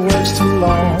never works too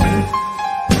long.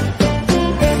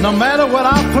 No matter what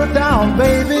I put down,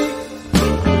 baby,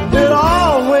 it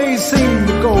always seems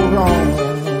to go wrong.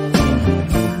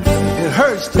 It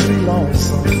hurts to be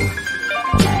lonesome.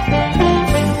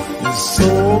 It's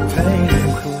so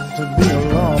painful to be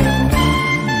alone.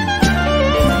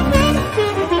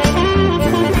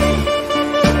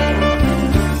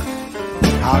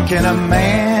 How can a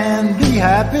man be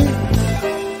happy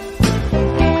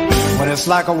when it's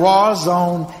like a war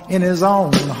zone in his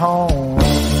own home?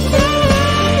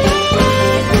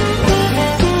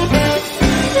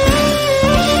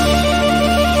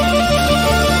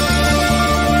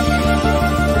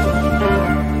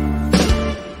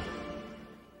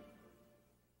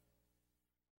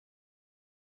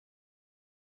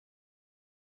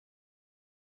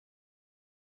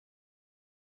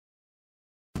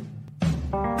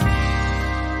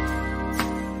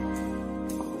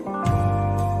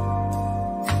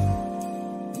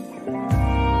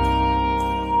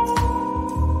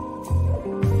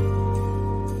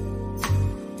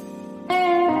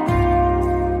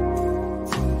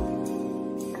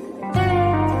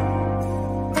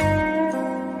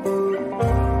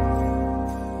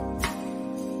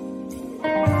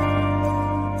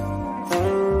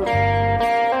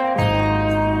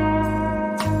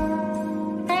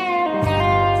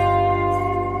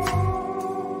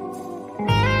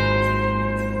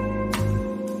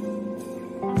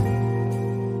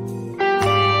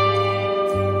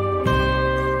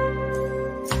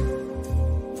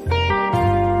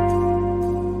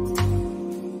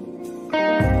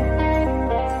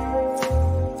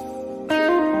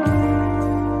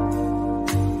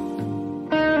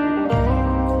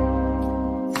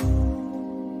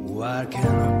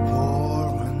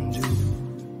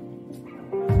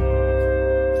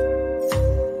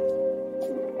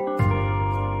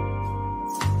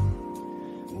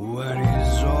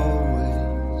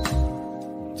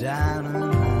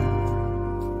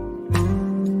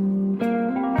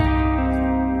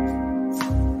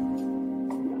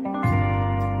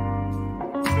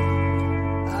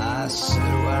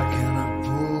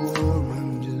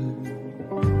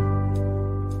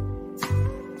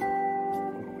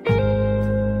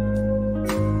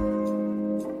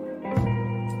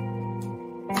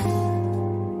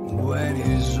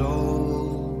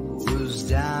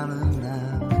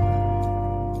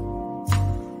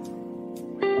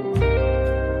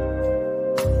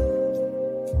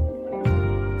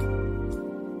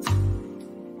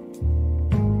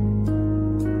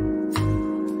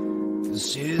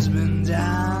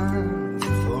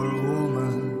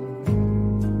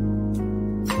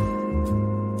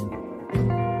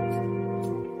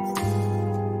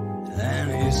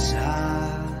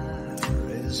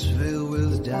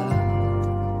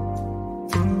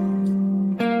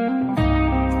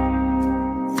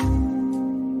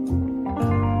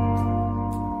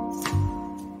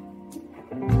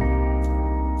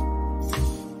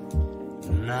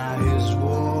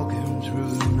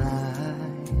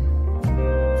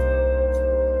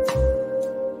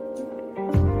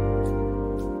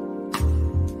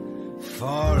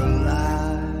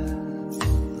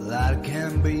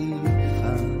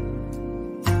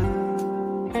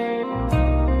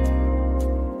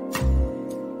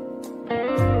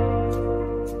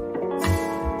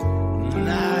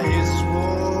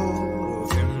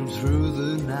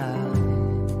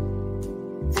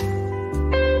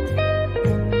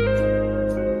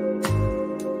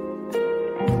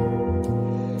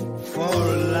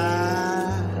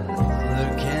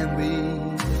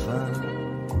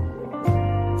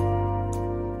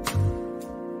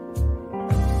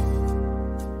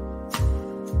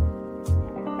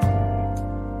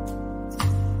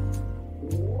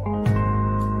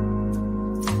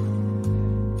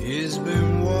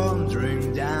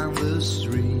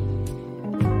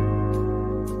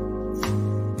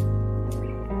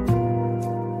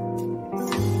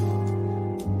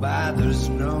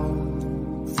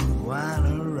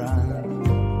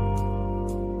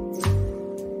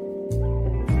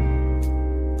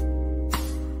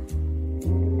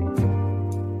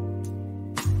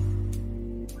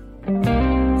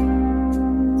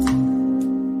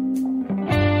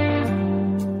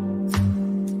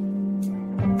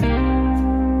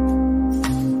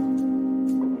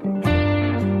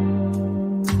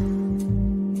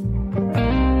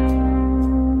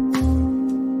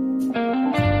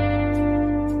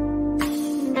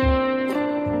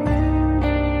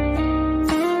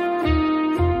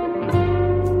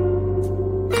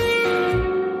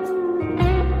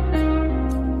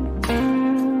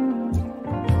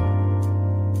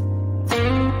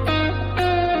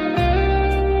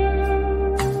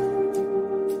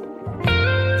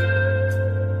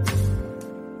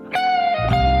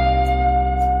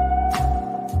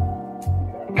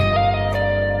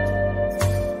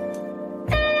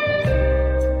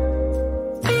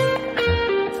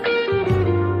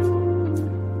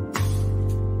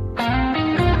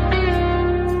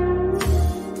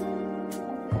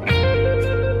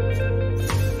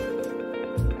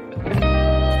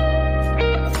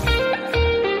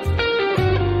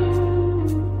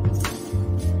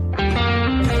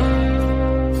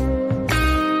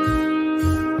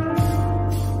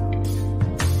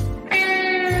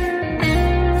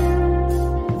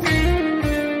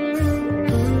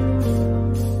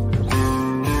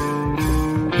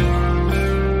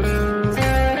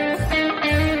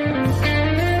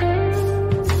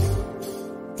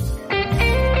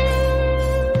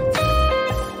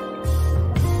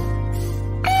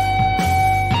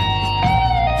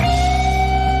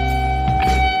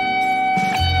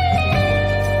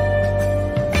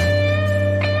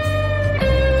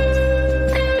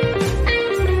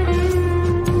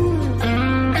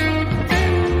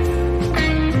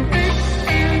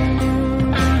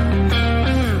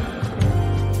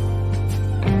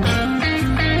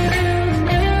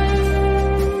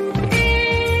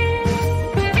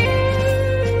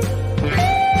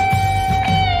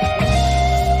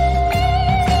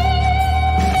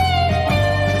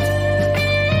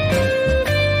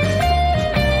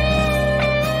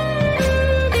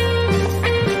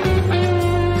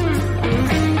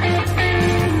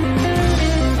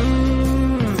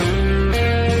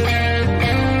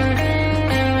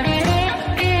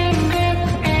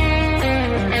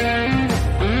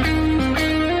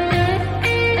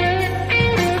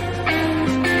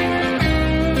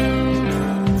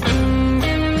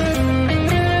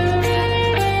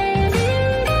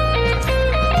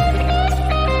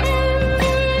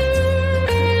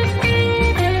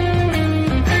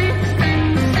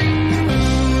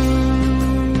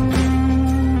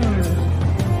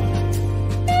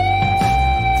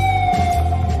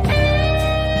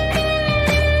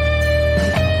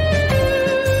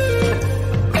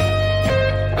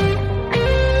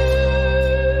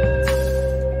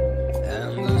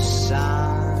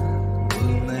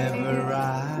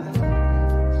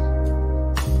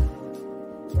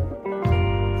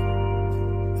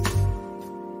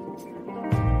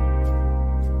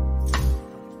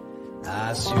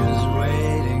 she's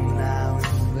waiting now in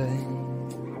vain.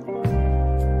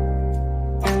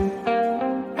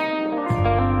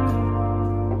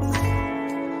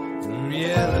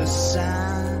 Yeah, the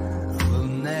sun will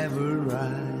never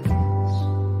rise.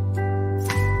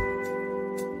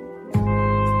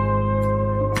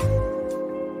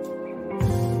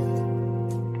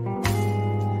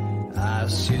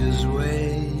 She's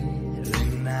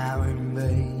waiting now in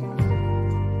vain.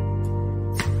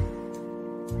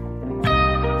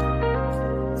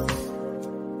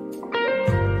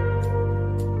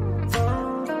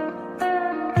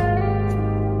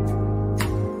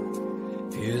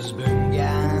 He's been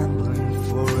gambling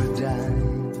for a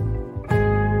dime,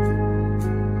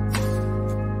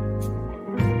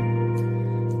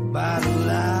 but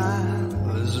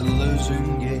life is a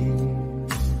losing game.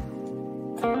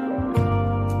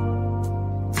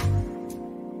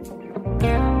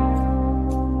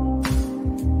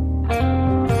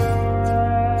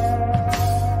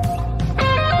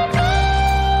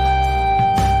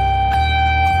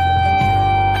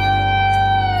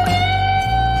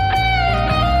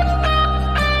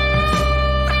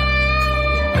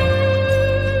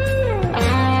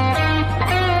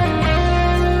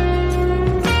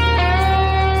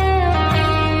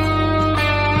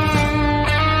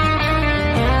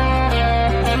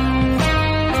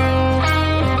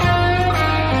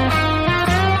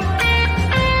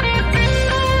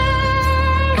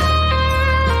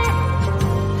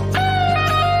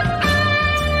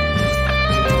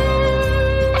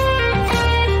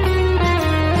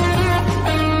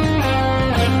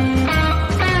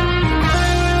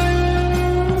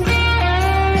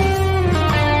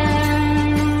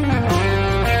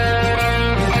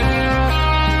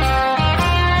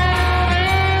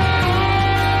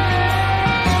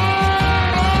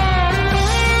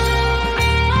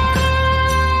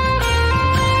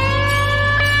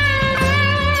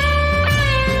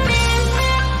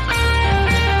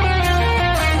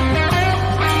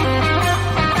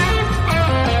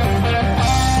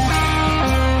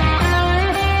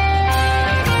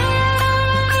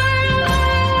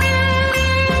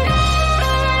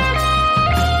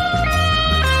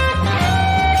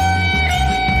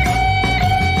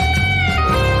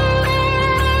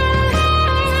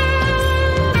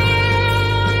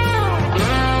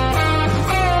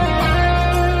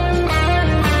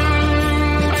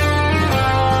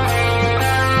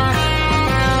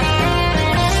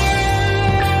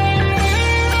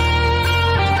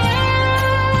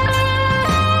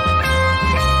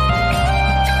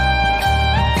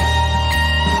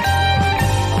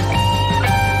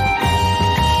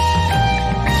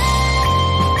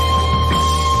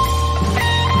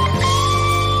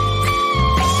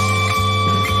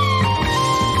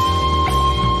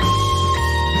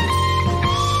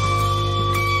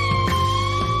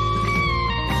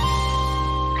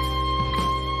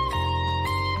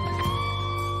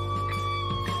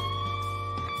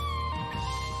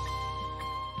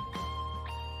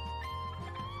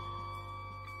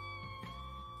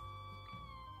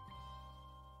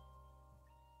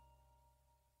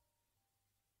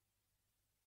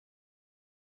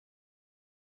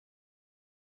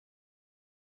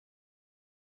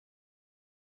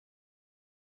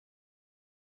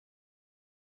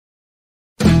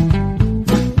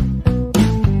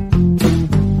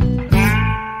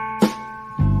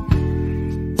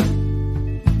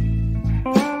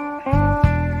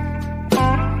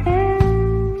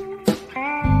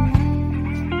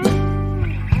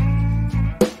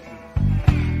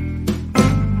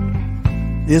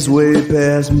 It's way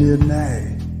past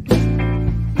midnight.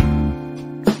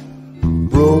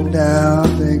 Broke down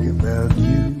thinking about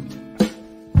you.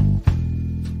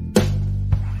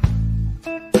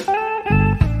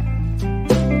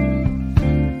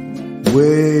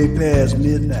 Way past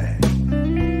midnight.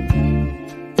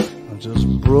 I just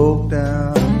broke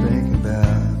down thinking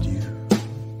about you.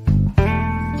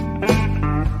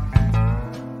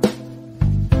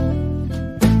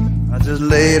 I just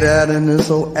laid out in this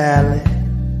old alley,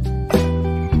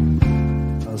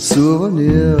 a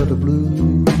souvenir of the blues.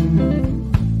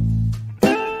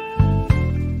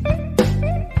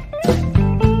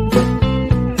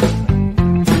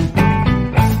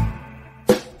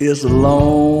 It's a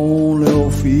lonely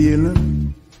old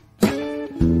feeling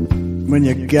when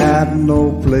you got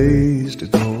no place to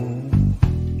go.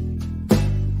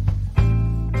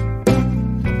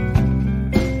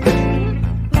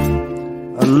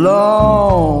 A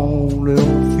lonely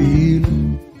old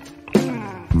feeling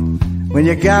when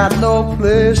you got no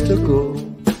place to go.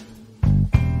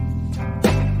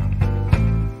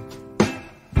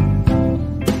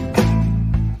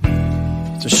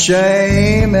 It's a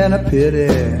shame and a pity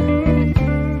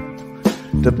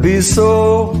to be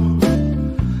so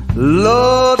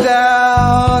low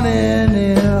down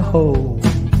in a hole.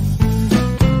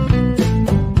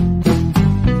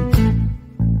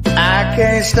 I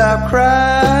can't stop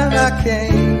crying,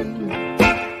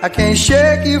 I can't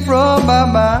shake you from my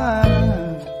mind.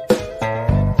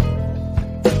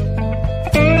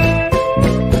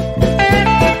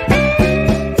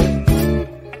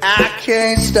 I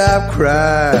can't stop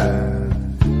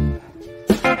crying,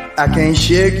 I can't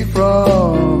shake you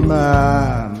from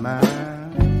my mind.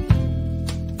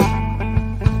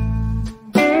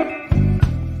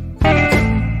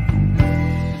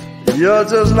 You're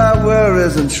just my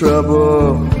worries and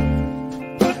trouble.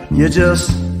 You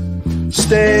just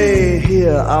stay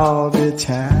here all the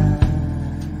time.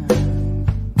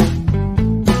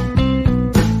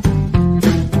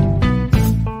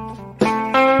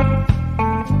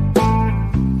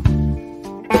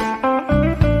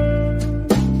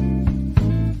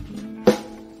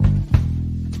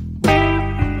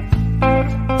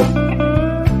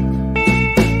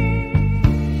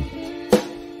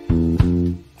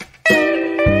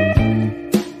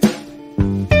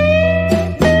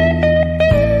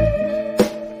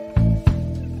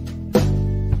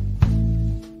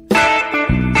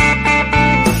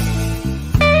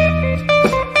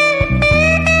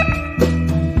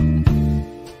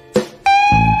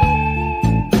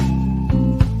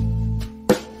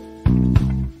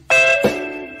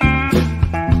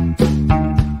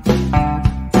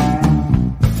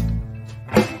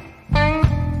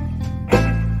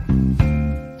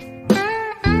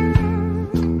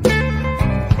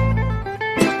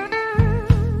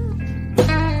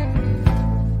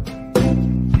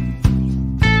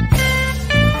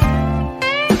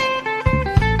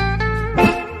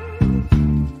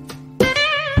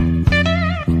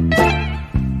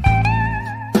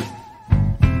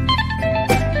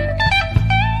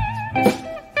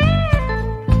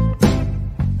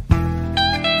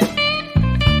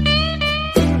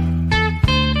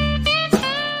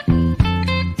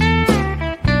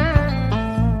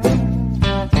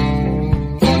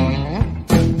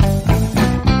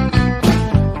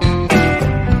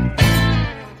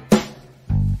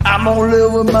 I'm gonna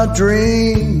live with my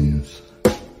dreams,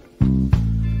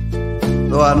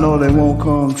 though I know they won't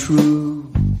come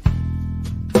true.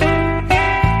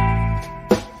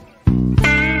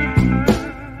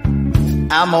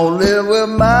 I'm gonna live with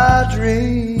my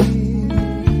dreams,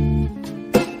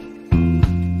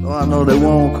 though I know they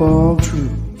won't come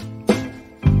true.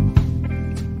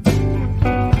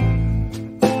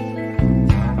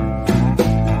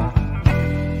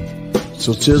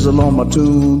 So chisel on my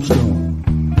tombstone,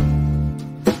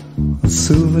 a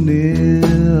souvenir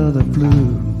of the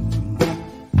blue,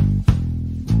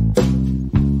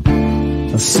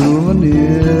 a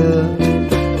souvenir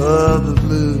of the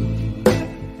blue,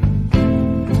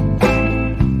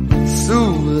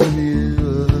 souvenir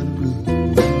of the blue.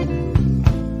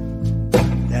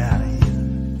 Down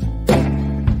here,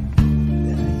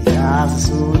 a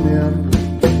souvenir of the blue.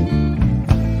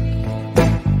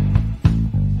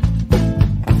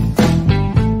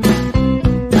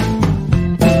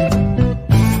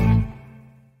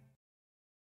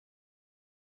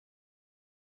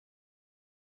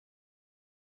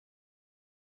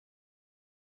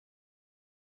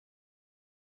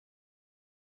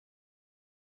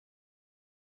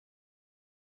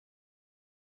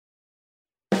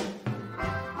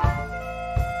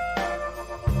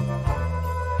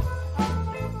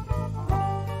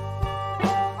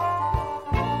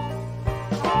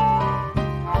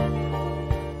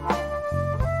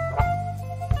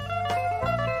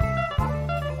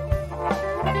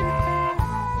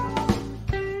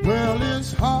 Well,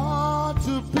 it's hard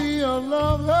to be a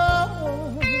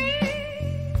lover.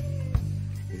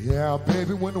 Yeah,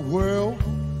 baby, when the world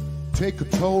take a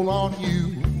toll on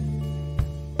you.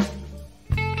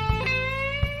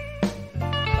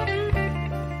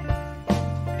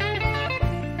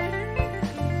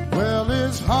 Well,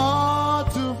 it's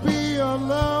hard to be a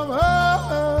lover.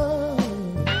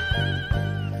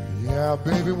 Yeah,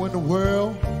 baby, when the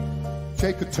world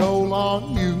take a toll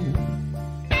on you.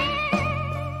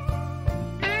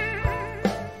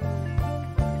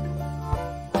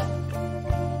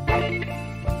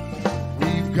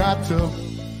 Got to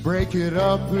break it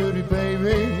up, pretty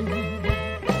baby.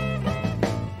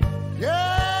 Yeah,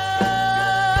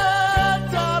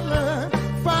 darling,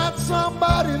 find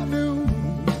somebody new.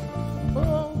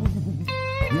 Oh,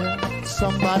 yeah,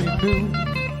 somebody new.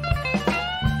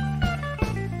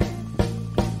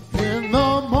 In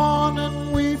the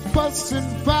morning we fuss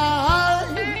and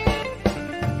fight,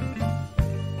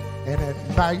 and at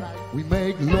night we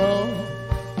make love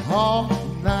all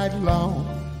night long.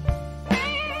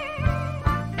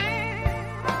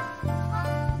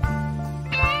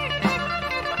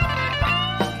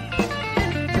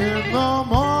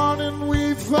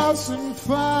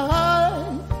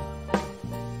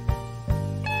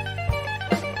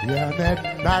 Yeah,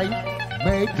 that night,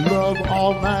 make love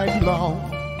all night long.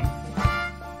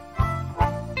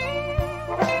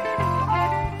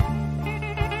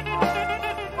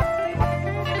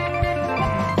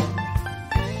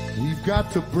 We've got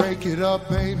to break it up,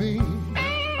 baby.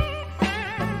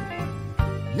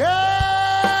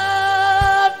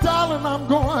 Yeah, darling, I'm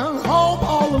going home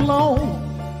all alone.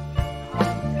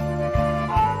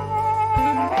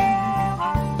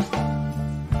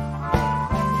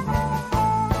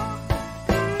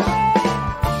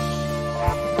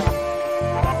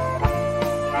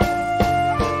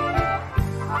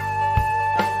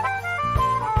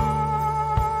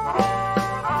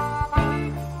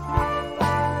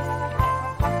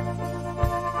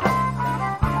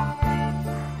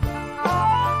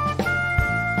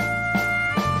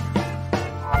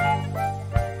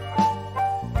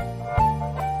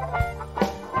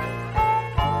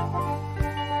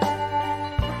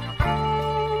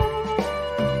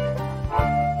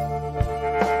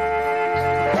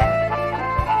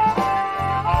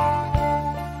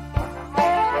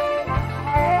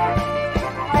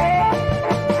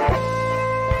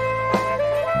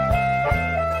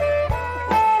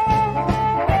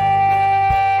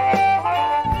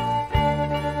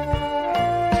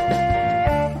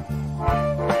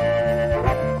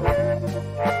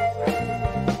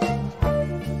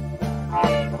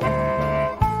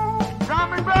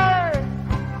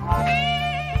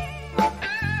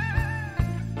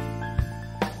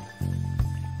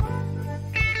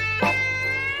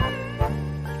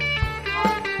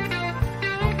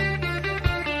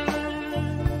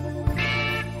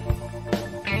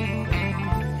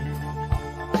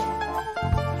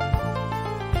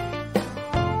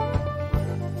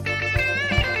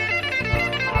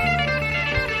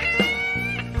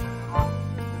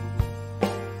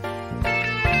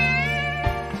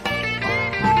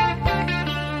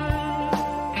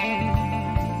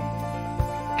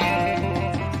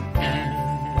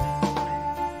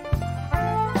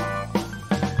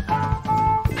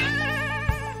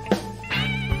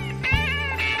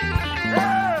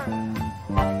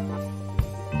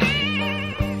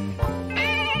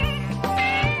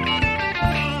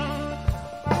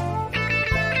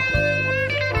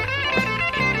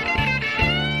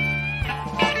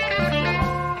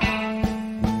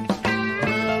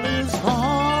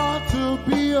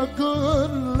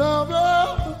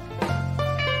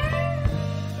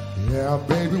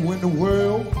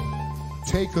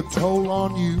 Take a toll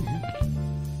on you.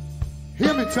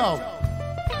 Hear me talk.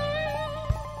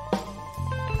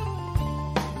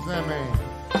 What's that mean?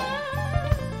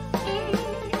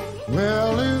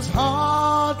 Well, it's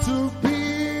hard to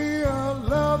be a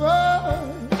lover,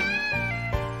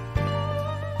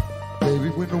 baby,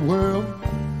 when the world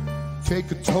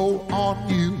take a toll on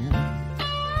you.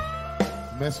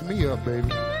 Mess me up, baby.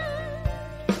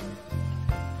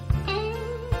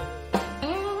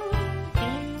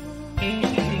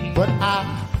 But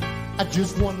I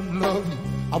just want to love you.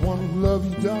 I want to love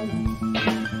you, darling.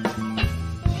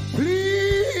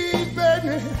 Please,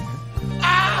 baby,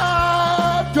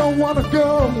 I don't want to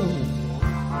go.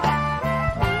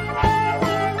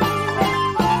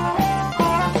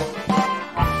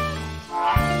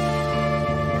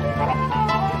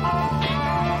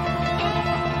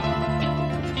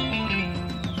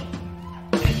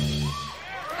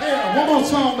 Yeah, one more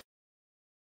song.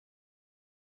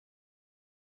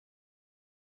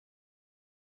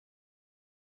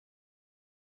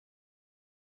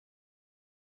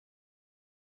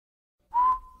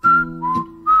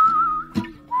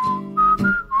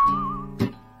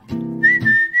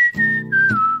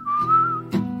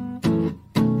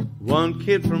 One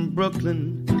kid from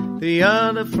Brooklyn, the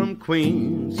other from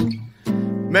Queens,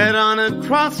 met on a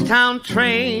crosstown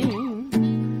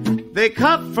train. They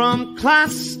cut from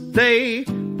class, they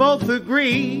both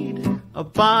agreed a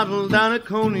bottle down at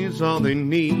Coney's all they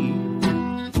need.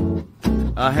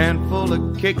 A handful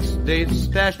of kicks they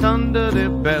stashed under their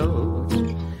belts,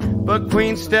 but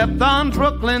Queen stepped on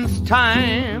Brooklyn's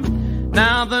time.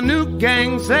 Now the new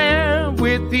gang's there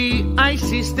with the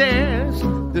icy stares.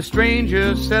 The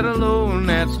stranger said hello and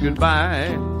asked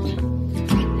goodbye.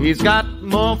 He's got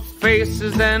more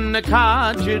faces than the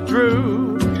card you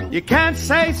drew. You can't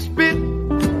say spit,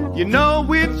 you know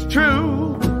it's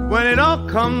true. When it all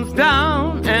comes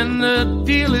down and the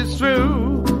deal is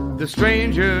through, the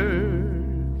stranger,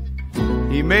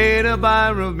 he made a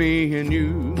buyer of me and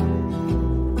you.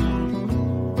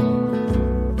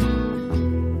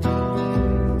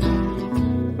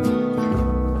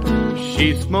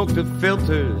 She smoked the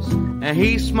filters and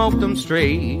he smoked them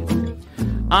straight.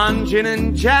 On gin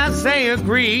and jazz they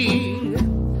agreed.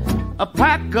 A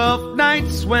pack of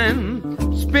nights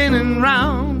when spinning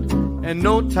round, and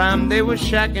no time they were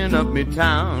shacking up me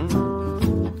town.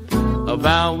 A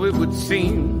vow it would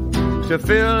seem to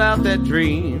fill out that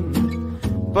dream,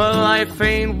 but life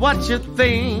ain't what you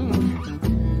think.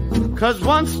 'Cause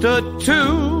one stood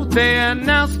two, there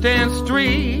now stands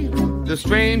three. The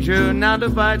stranger now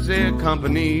divides their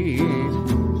company.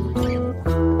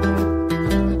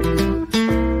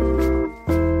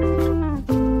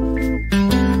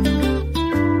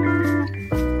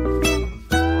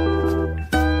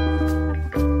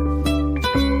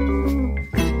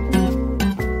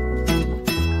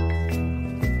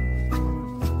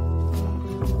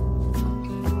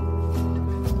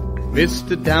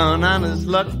 Mr. Down on his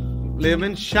luck,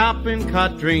 living shopping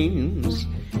cart dreams.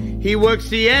 He works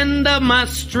the end of my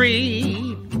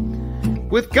street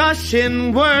with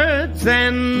gushing words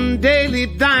and daily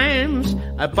dimes.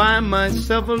 I buy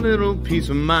myself a little peace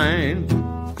of mind.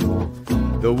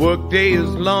 The workday is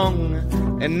long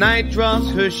and night draws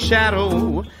her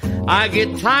shadow. I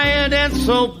get tired and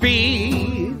so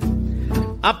be.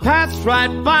 I pass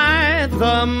right by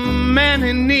the man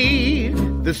in need.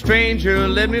 The stranger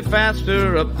led me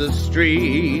faster up the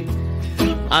street.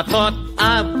 I thought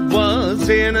I was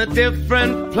in a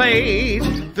different place.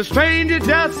 The stranger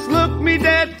just looked me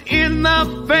dead in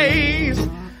the face.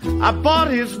 I bought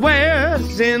his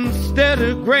wares instead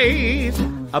of grace.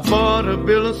 I bought a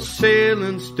bill of sale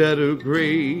instead of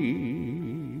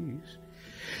grace.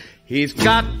 He's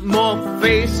got more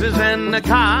faces than the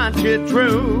country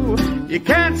drew. You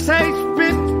can't say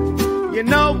spit, you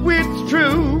know it's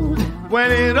true. When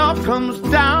it all comes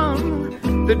down,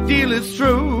 the deal is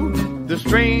true. The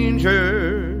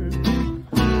stranger,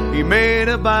 he made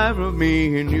a buyer of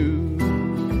me and you.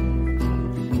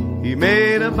 He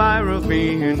made a buyer of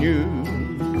me and you.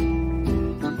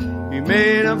 He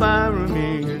made a buyer of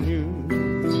me and you.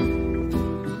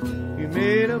 He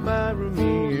made a buyer of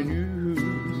me and you.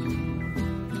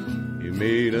 He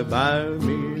made a buyer of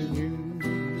me and you.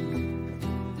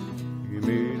 He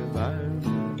made a buyer of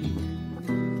me.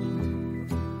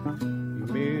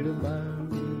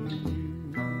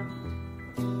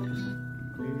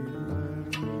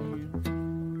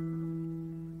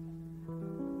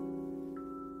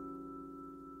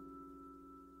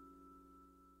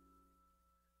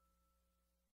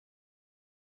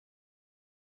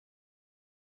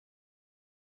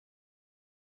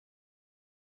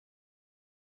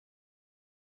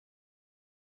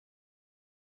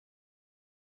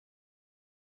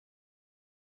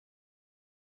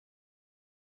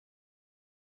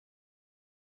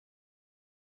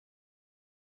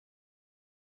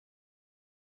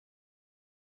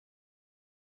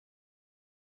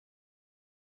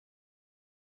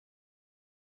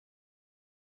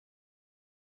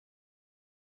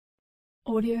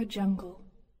 Audio Jungle.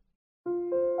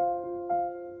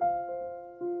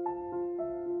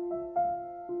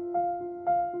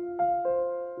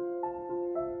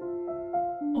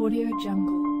 Audio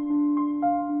Jungle.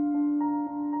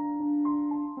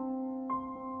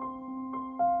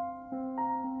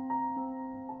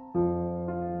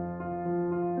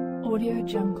 Audio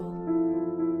Jungle.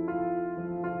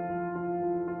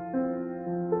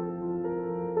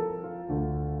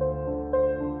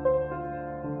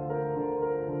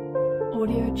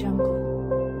 Audio Jungle.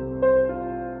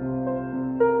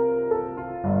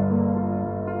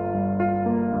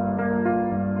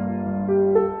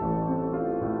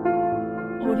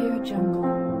 Audio Jungle.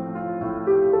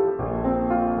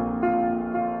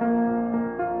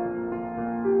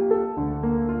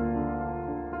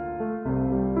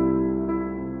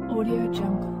 Audio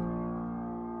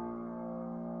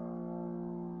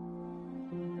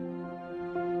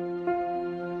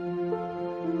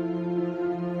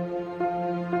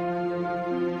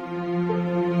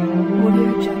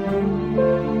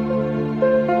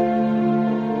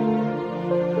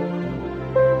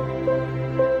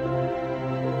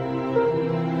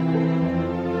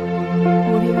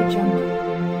Jungle.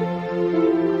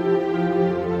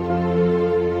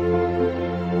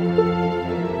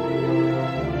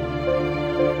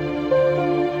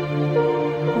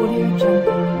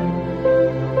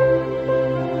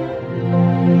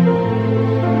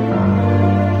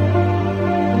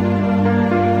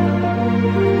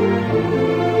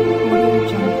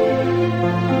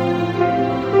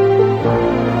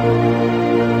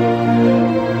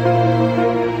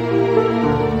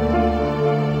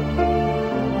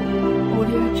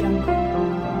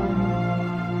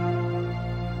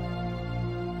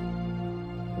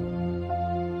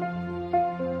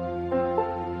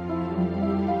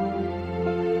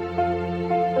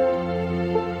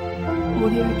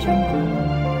 Audio Jungle.